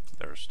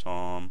 there's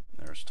Tom,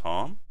 there's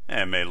Tom.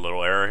 And made a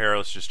little error here.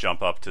 Let's just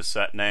jump up to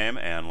set name,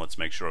 and let's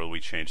make sure that we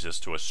change this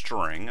to a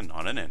string and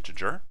not an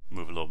integer.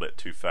 Move a little bit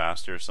too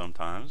fast here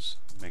sometimes,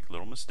 make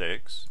little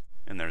mistakes.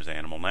 And there's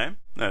animal name.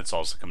 Let's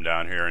also come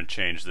down here and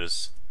change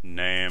this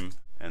name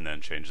and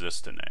then change this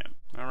to name.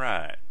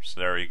 Alright, so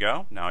there you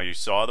go. Now you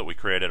saw that we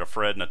created a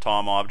Fred and a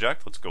Tom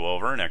object. Let's go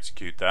over and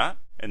execute that.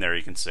 And there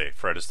you can see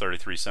Fred is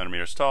 33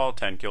 centimeters tall,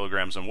 10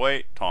 kilograms in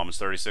weight. Tom is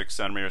 36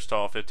 centimeters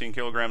tall, 15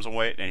 kilograms in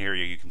weight. And here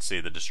you can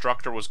see the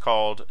destructor was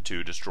called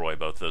to destroy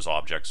both those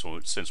objects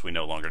since we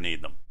no longer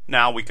need them.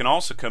 Now we can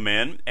also come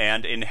in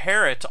and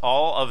inherit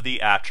all of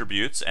the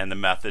attributes and the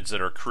methods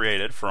that are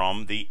created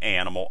from the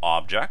animal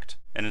object,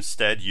 and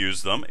instead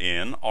use them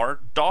in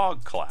our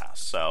dog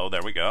class. So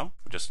there we go.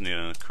 We just need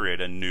to create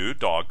a new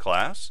dog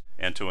class,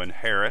 and to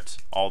inherit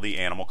all the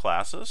animal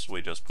classes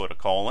we just put a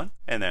colon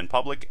and then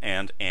public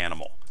and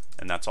animal,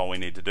 and that's all we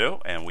need to do,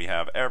 and we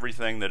have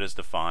everything that is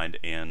defined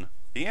in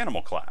the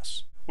animal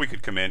class. We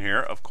could come in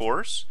here, of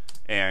course,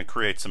 and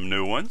create some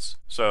new ones.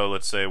 So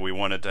let's say we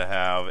wanted to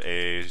have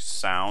a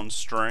sound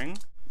string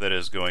that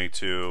is going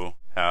to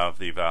have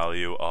the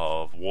value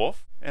of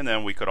wolf. And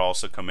then we could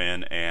also come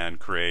in and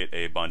create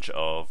a bunch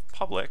of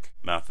public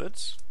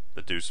methods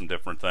that do some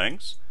different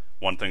things.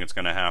 One thing it's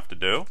going to have to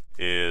do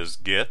is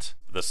get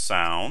the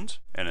sound,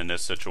 and in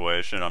this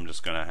situation I'm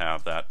just going to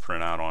have that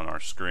print out on our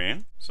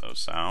screen. So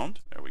sound,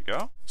 there we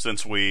go.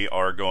 Since we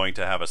are going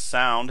to have a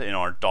sound in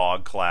our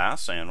dog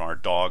class and our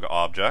dog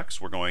objects,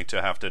 we're going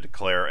to have to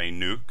declare a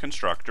new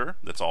constructor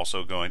that's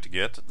also going to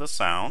get the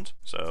sound.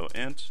 So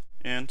int,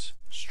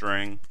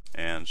 string,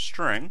 and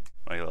string,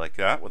 like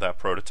that with that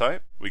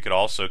prototype. We could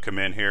also come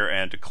in here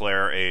and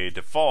declare a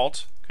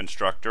default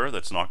constructor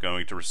that's not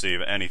going to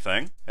receive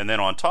anything, and then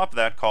on top of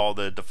that call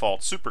the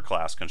default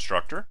superclass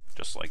constructor,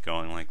 just like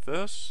going like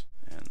this,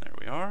 and there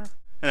we are.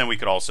 And then we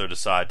could also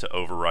decide to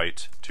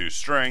overwrite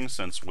toString,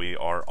 since we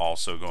are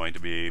also going to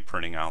be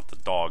printing out the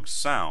dog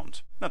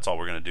sound. That's all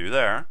we're going to do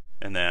there,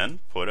 and then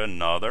put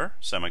another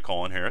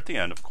semicolon here at the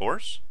end, of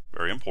course,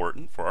 very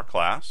important for our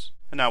class.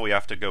 And now we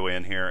have to go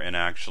in here and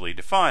actually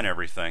define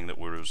everything that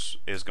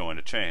is going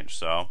to change.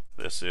 So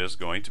this is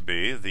going to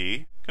be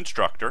the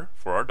constructor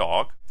for our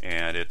dog,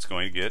 and it's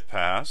going to get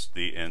past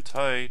the int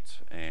height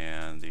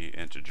and the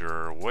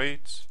integer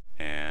weight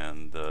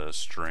and the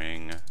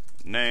string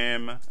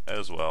name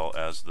as well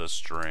as the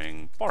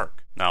string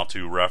bark. Now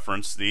to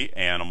reference the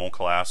animal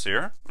class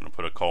here, I'm going to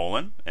put a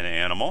colon and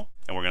animal,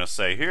 and we're going to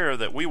say here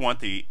that we want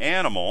the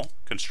animal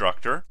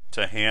constructor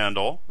to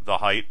handle the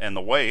height and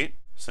the weight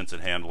since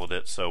it handled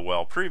it so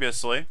well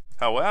previously.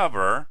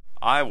 However,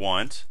 I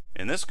want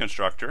in this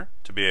constructor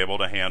to be able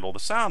to handle the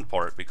sound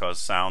part because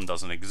sound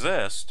doesn't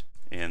exist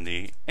in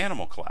the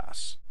animal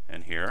class.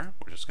 And here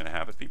we're just going to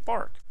have it be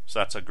bark. So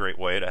that's a great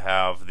way to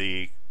have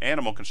the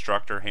animal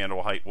constructor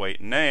handle height,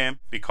 weight, and name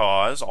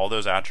because all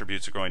those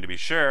attributes are going to be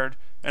shared,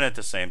 and at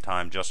the same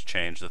time just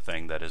change the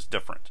thing that is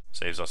different.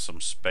 Saves us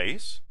some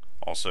space.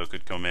 Also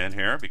could come in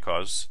here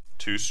because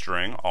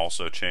toString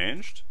also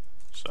changed.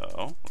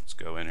 So let's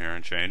go in here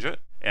and change it.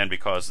 And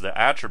because the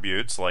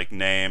attributes like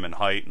name and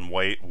height and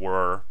weight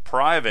were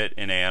private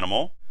in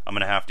animal, I'm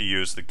going to have to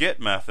use the get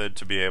method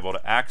to be able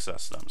to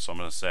access them. So I'm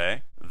going to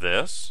say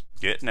this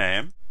get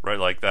name, right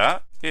like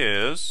that,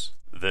 is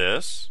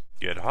this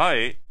get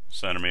height,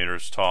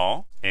 centimeters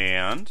tall,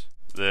 and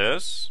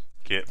this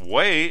get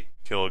weight,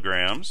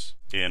 kilograms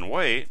in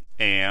weight,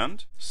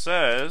 and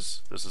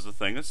says, this is the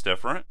thing that's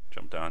different,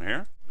 jump down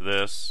here,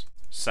 this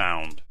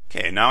sound.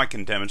 Okay, now I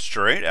can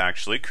demonstrate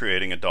actually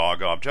creating a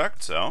dog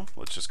object. So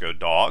let's just go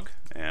dog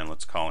and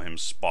let's call him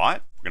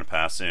Spot. We're going to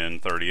pass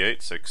in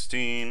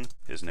 3816.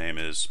 His name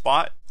is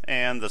Spot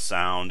and the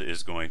sound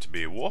is going to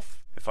be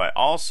woof. If I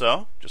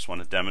also just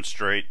want to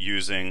demonstrate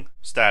using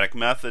static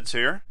methods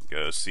here,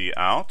 go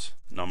cout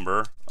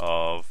number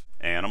of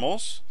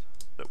animals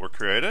that were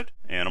created,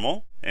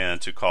 animal, and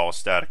to call a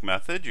static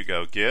method you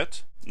go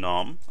get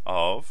num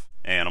of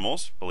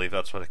animals. I believe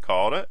that's what I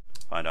called it.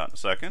 Find out in a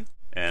second.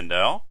 And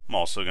I'm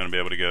also going to be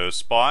able to go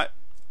spot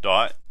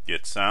dot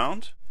get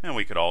sound, and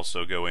we could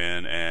also go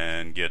in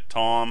and get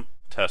tom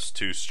test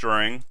to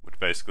string, which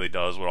basically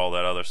does what all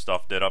that other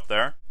stuff did up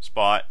there,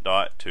 spot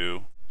dot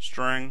to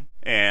string.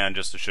 And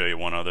just to show you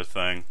one other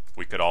thing,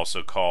 we could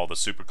also call the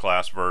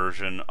superclass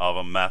version of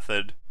a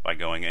method by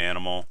going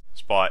animal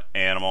spot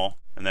animal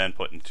and then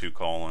putting 2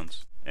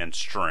 colons and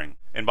string.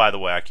 And by the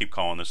way, I keep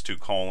calling this 2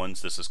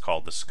 colons. This is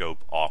called the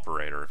scope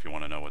operator if you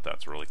want to know what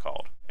that's really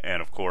called.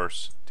 And of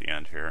course at the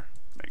end here,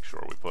 make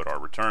sure we put our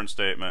return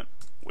statement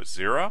with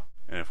 0.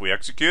 And if we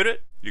execute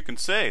it, you can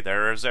see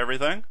there is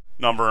everything.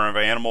 Number of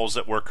animals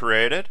that were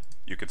created,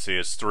 you can see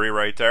is 3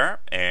 right there.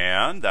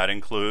 And that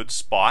includes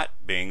Spot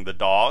being the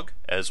dog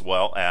as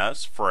well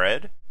as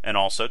Fred and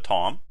also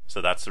Tom. So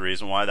that's the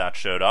reason why that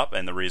showed up,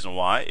 and the reason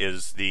why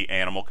is the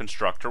animal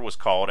constructor was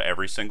called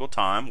every single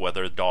time,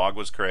 whether a dog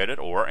was created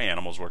or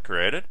animals were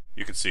created.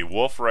 You can see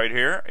wolf right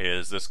here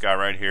is this guy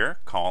right here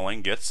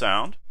calling get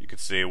sound. You can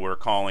see we're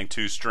calling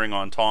toString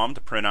on Tom to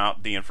print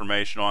out the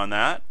information on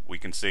that. We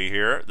can see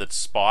here that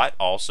Spot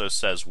also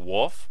says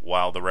wolf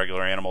while the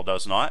regular animal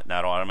does not, and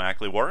that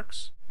automatically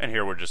works. And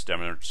here we're just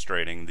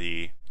demonstrating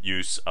the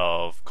use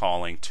of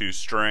calling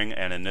toString,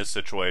 and in this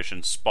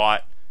situation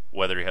Spot,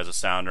 whether he has a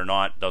sound or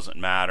not, doesn't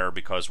matter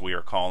because we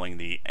are calling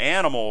the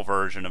animal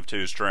version of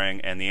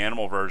toString, and the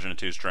animal version of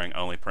toString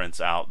only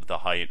prints out the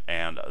height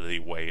and the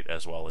weight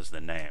as well as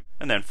the name.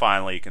 And then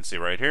finally you can see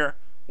right here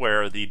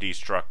where the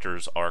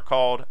destructors are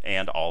called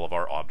and all of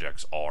our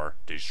objects are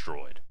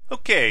destroyed.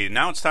 Okay,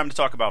 now it's time to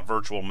talk about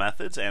virtual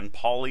methods and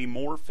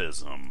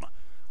polymorphism.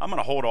 I'm going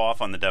to hold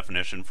off on the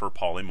definition for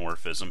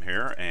polymorphism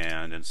here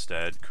and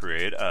instead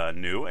create a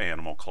new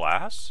animal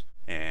class.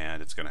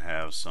 And it's going to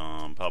have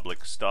some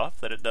public stuff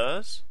that it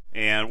does.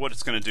 And what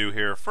it's going to do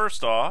here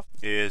first off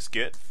is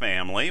get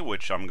family,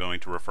 which I'm going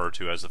to refer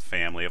to as a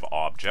family of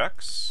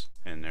objects.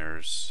 And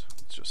there's,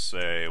 let's just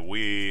say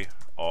we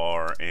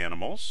are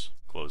animals.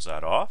 Close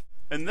that off.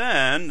 And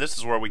then this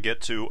is where we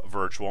get to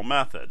virtual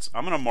methods.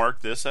 I'm going to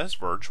mark this as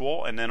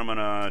virtual and then I'm going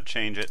to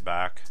change it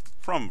back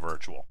from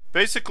virtual.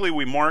 Basically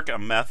we mark a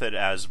method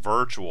as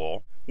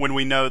virtual when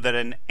we know that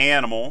an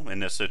animal in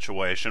this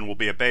situation will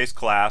be a base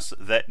class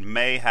that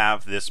may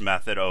have this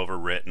method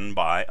overwritten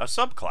by a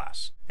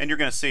subclass. And you're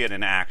going to see it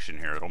in action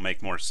here. It'll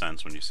make more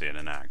sense when you see it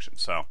in action.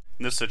 So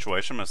in this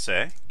situation I'm going to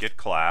say get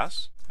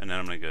class and then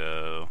I'm going to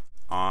go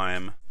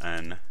I'm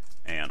an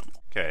animal.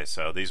 Okay,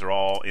 so these are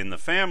all in the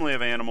family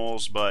of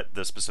animals, but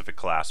the specific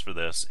class for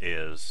this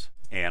is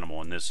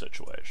animal in this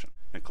situation.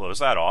 And close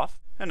that off.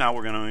 And now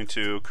we're going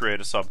to create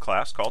a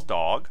subclass called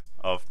dog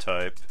of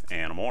type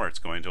animal, or it's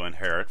going to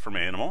inherit from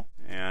animal,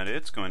 and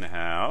it's going to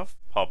have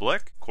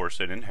public, of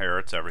course it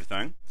inherits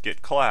everything,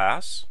 get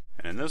class,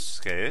 and in this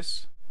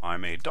case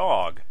I'm a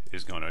dog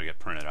is going to get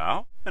printed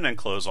out, and then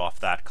close off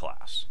that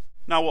class.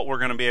 Now what we're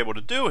going to be able to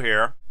do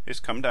here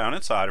is come down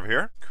inside of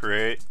here,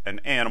 create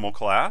an animal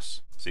class,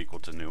 it's equal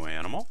to new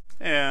animal,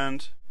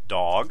 and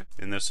dog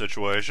in this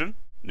situation,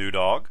 new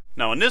dog.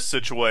 Now in this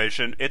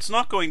situation, it's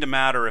not going to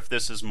matter if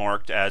this is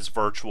marked as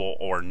virtual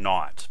or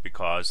not,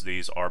 because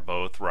these are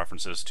both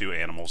references to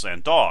animals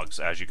and dogs.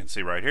 As you can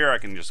see right here, I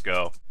can just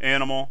go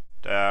animal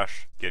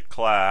dash get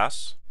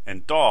class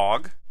and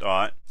dog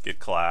dot get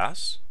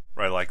class,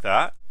 right like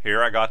that.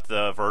 Here I got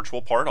the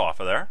virtual part off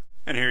of there.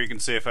 And here you can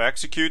see if I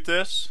execute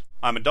this,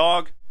 I'm a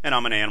dog and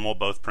I'm an animal,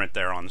 both print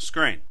there on the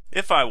screen.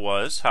 If I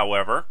was,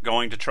 however,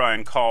 going to try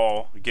and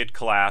call get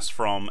class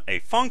from a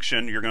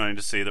function, you're going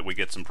to see that we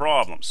get some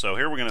problems. So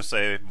here we're going to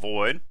say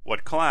void,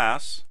 what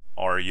class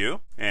are you?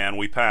 And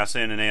we pass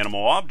in an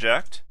animal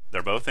object.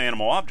 They're both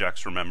animal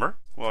objects, remember?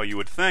 Well, you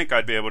would think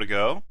I'd be able to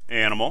go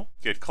animal,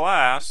 get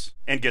class,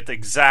 and get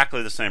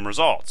exactly the same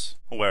results.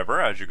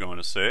 However, as you're going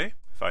to see,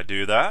 if I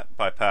do that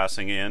by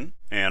passing in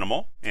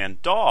animal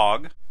and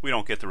dog, we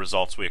don't get the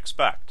results we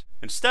expect.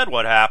 Instead,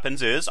 what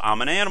happens is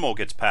I'm an animal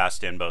gets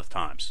passed in both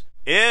times.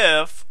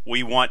 If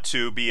we want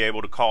to be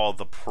able to call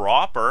the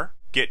proper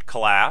get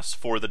class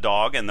for the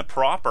dog and the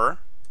proper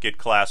get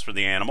class for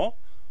the animal,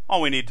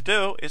 all we need to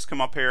do is come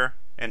up here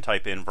and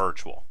type in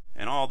virtual.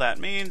 And all that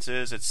means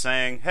is it's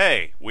saying,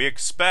 hey, we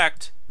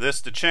expect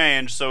this to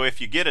change, so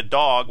if you get a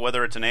dog,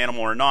 whether it's an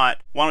animal or not,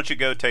 why don't you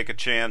go take a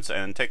chance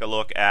and take a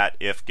look at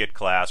if get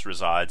class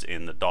resides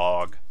in the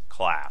dog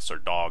class or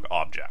dog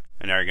object.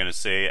 And there you're going to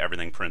see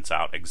everything prints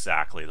out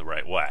exactly the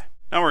right way.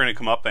 Now we're going to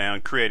come up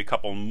and create a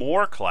couple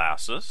more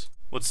classes.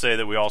 Let's say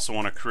that we also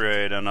want to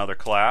create another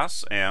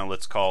class, and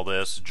let's call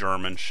this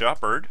German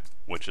Shepherd,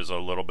 which is a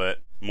little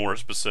bit more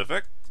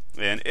specific.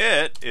 And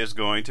it is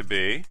going to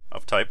be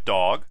of type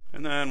dog,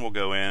 and then we'll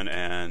go in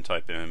and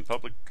type in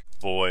public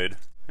void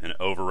and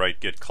overwrite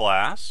get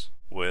class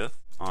with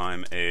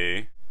I'm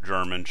a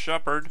German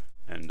Shepherd,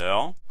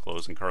 endl,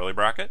 closing curly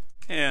bracket,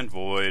 and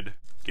void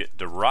get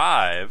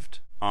derived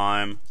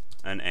I'm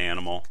an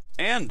animal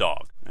and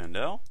dog,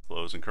 endl,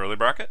 closing curly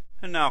bracket,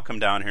 and now come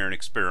down here and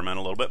experiment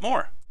a little bit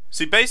more.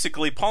 See,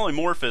 basically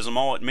polymorphism,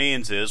 all it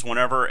means is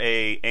whenever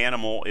a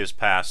animal is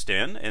passed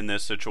in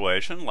this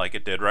situation, like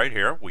it did right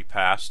here, we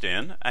passed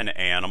in an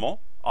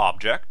animal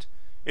object,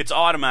 it's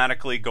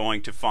automatically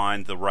going to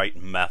find the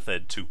right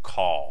method to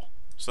call.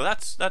 So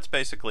that's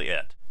basically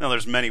it. Now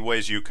there's many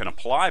ways you can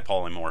apply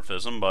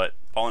polymorphism, but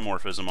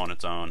polymorphism on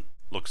its own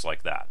looks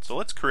like that. So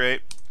let's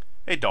create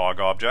a dog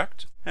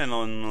object, and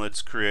then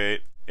let's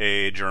create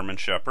a German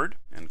Shepherd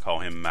and call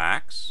him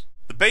Max.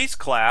 The base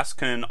class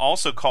can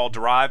also call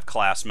derived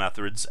class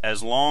methods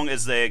as long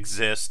as they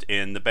exist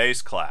in the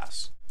base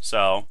class.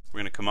 So we're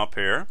going to come up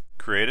here,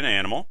 create an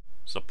animal,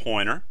 it's a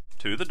pointer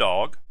to the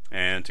dog,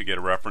 and to get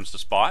a reference to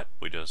spot,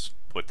 we just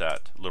put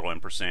that little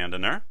ampersand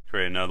in there,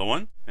 create another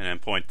one, and then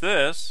point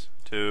this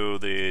to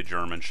the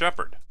German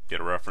Shepherd. Get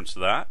a reference to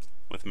that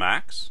with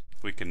Max.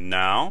 We can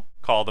now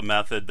call the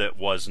method that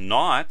was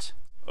not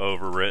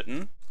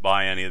overwritten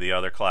by any of the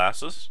other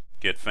classes.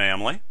 Get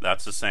family,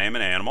 that's the same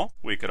in animal.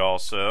 We could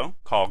also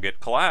call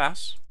get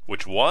class,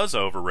 which was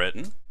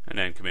overwritten, and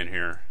then come in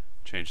here,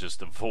 change this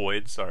to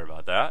void, sorry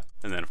about that.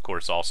 And then of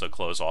course also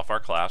close off our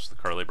class with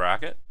the curly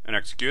bracket and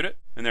execute it.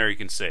 And there you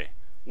can see,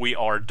 we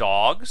are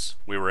dogs.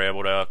 We were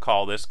able to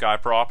call this guy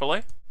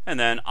properly. And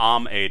then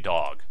I'm a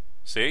dog.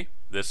 See,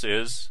 this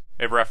is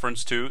a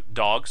reference to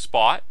dog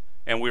spot.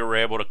 And we were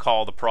able to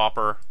call the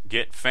proper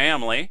get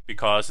family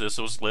because this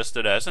was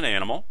listed as an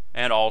animal,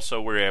 and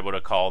also we were able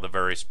to call the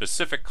very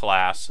specific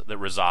class that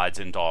resides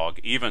in dog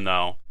even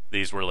though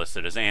these were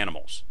listed as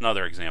animals.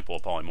 Another example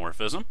of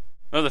polymorphism.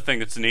 Another thing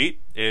that's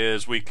neat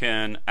is we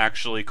can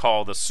actually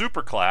call the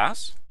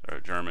superclass,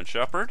 or German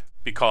Shepherd,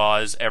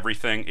 because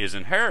everything is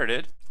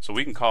inherited, so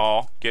we can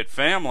call get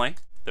family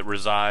that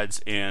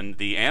resides in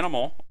the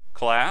animal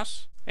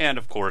class, and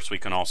of course we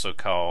can also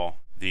call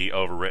the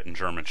overwritten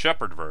German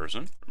Shepherd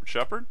version,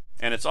 Shepherd,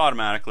 and it's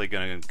automatically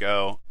going to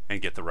go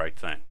and get the right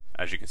thing.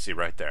 As you can see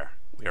right there,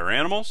 we are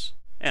animals,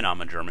 and I'm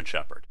a German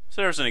Shepherd.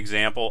 So there's an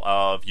example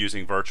of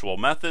using virtual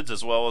methods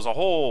as well as a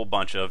whole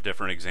bunch of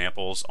different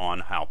examples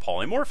on how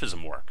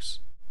polymorphism works.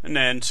 And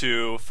then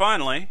to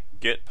finally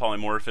get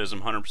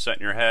polymorphism 100%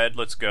 in your head,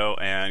 let's go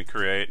and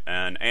create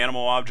an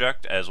animal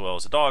object as well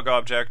as a dog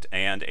object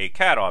and a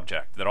cat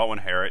object that all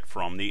inherit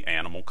from the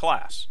animal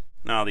class.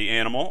 Now the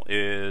animal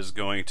is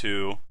going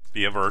to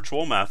be a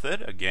virtual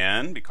method,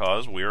 again,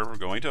 because we're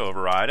going to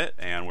override it,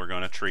 and we're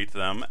going to treat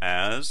them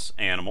as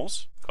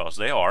animals, because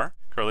they are,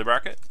 curly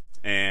bracket,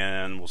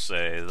 and we'll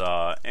say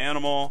the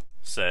animal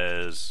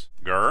says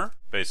ger,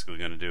 basically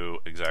going to do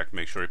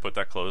make sure you put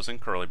that closing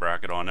curly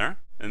bracket on there,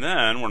 and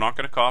then we're not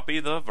going to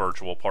copy the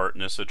virtual part in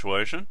this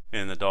situation.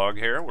 In the dog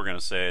here, we're going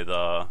to say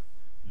the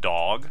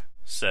dog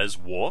says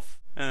woof,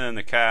 and then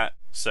the cat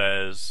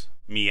says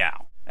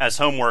meow. As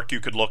homework,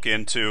 you could look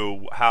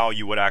into how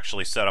you would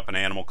actually set up an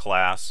animal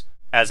class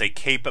as a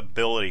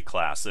capability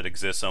class that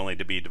exists only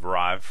to be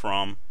derived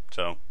from.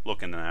 So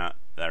look into that.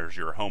 There's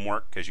your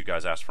homework, because you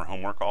guys ask for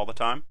homework all the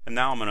time. And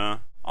now I'm going to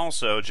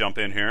also jump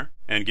in here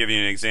and give you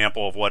an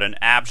example of what an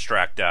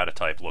abstract data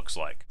type looks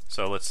like.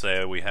 So let's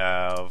say we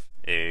have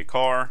a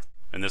car,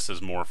 and this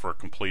is more for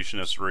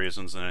completionist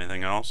reasons than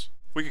anything else.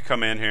 We could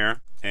come in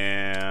here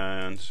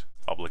and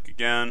public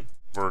again,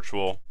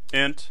 virtual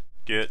int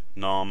get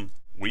num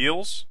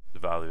wheels, the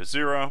value is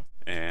 0,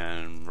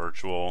 and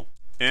virtual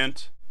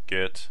int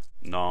get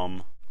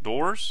num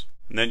doors,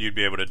 and then you'd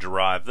be able to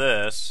derive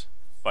this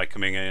by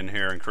coming in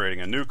here and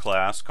creating a new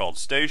class called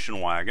Station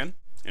Wagon.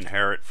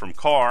 Inherit from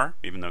car,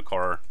 even though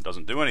car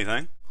doesn't do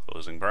anything.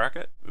 Closing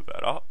bracket, move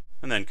that up.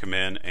 And then come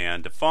in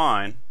and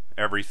define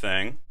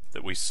everything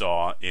that we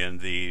saw in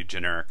the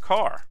generic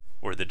car,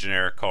 or the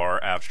generic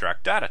car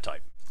abstract data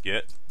type.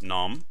 Get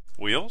num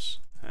wheels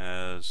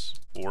has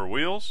 4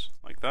 wheels,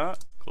 like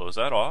that. Close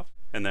that off.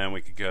 And then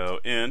we could go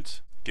int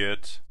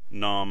get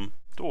num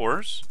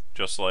doors,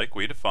 just like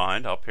we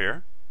defined up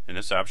here in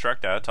this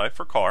abstract data type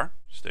for car.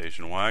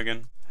 Station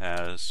wagon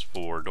has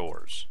 4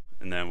 doors.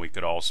 And then we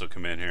could also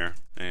come in here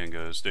and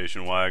go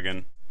station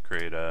wagon,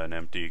 create an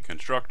empty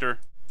constructor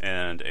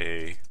and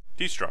a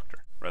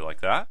destructor, right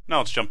like that. Now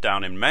let's jump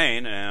down in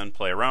main and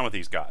play around with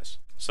these guys.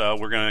 So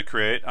we're going to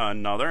create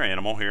another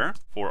animal here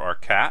for our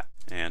cat,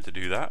 and to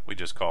do that we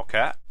just call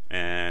cat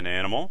and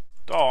animal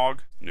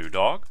dog, new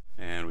dog,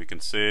 and we can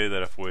see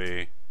that if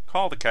we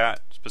call the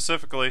cat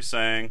specifically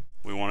saying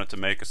we want it to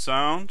make a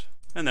sound,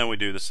 and then we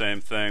do the same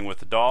thing with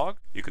the dog,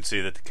 you can see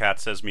that the cat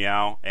says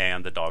meow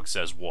and the dog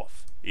says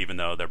woof, even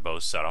though they're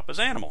both set up as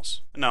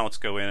animals. And now let's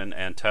go in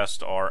and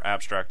test our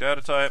abstract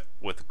data type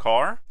with the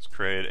car. Let's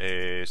create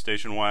a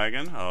station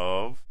wagon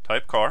of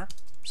type car.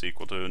 It's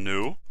equal to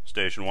new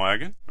station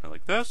wagon, right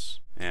like this.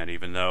 And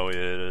even though it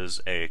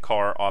is a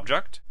car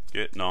object,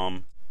 get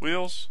num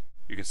wheels,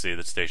 you can see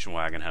that station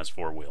wagon has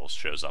 4 wheels,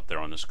 shows up there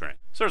on the screen.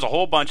 So there's a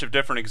whole bunch of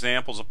different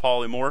examples of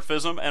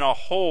polymorphism and a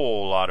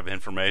whole lot of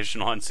information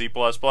on C++.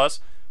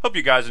 Hope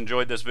you guys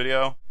enjoyed this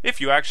video.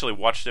 If you actually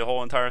watched the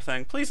whole entire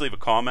thing, please leave a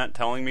comment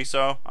telling me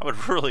so. I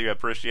would really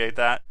appreciate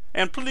that.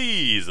 And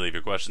please leave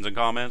your questions and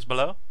comments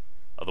below.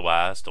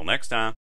 Otherwise, till next time.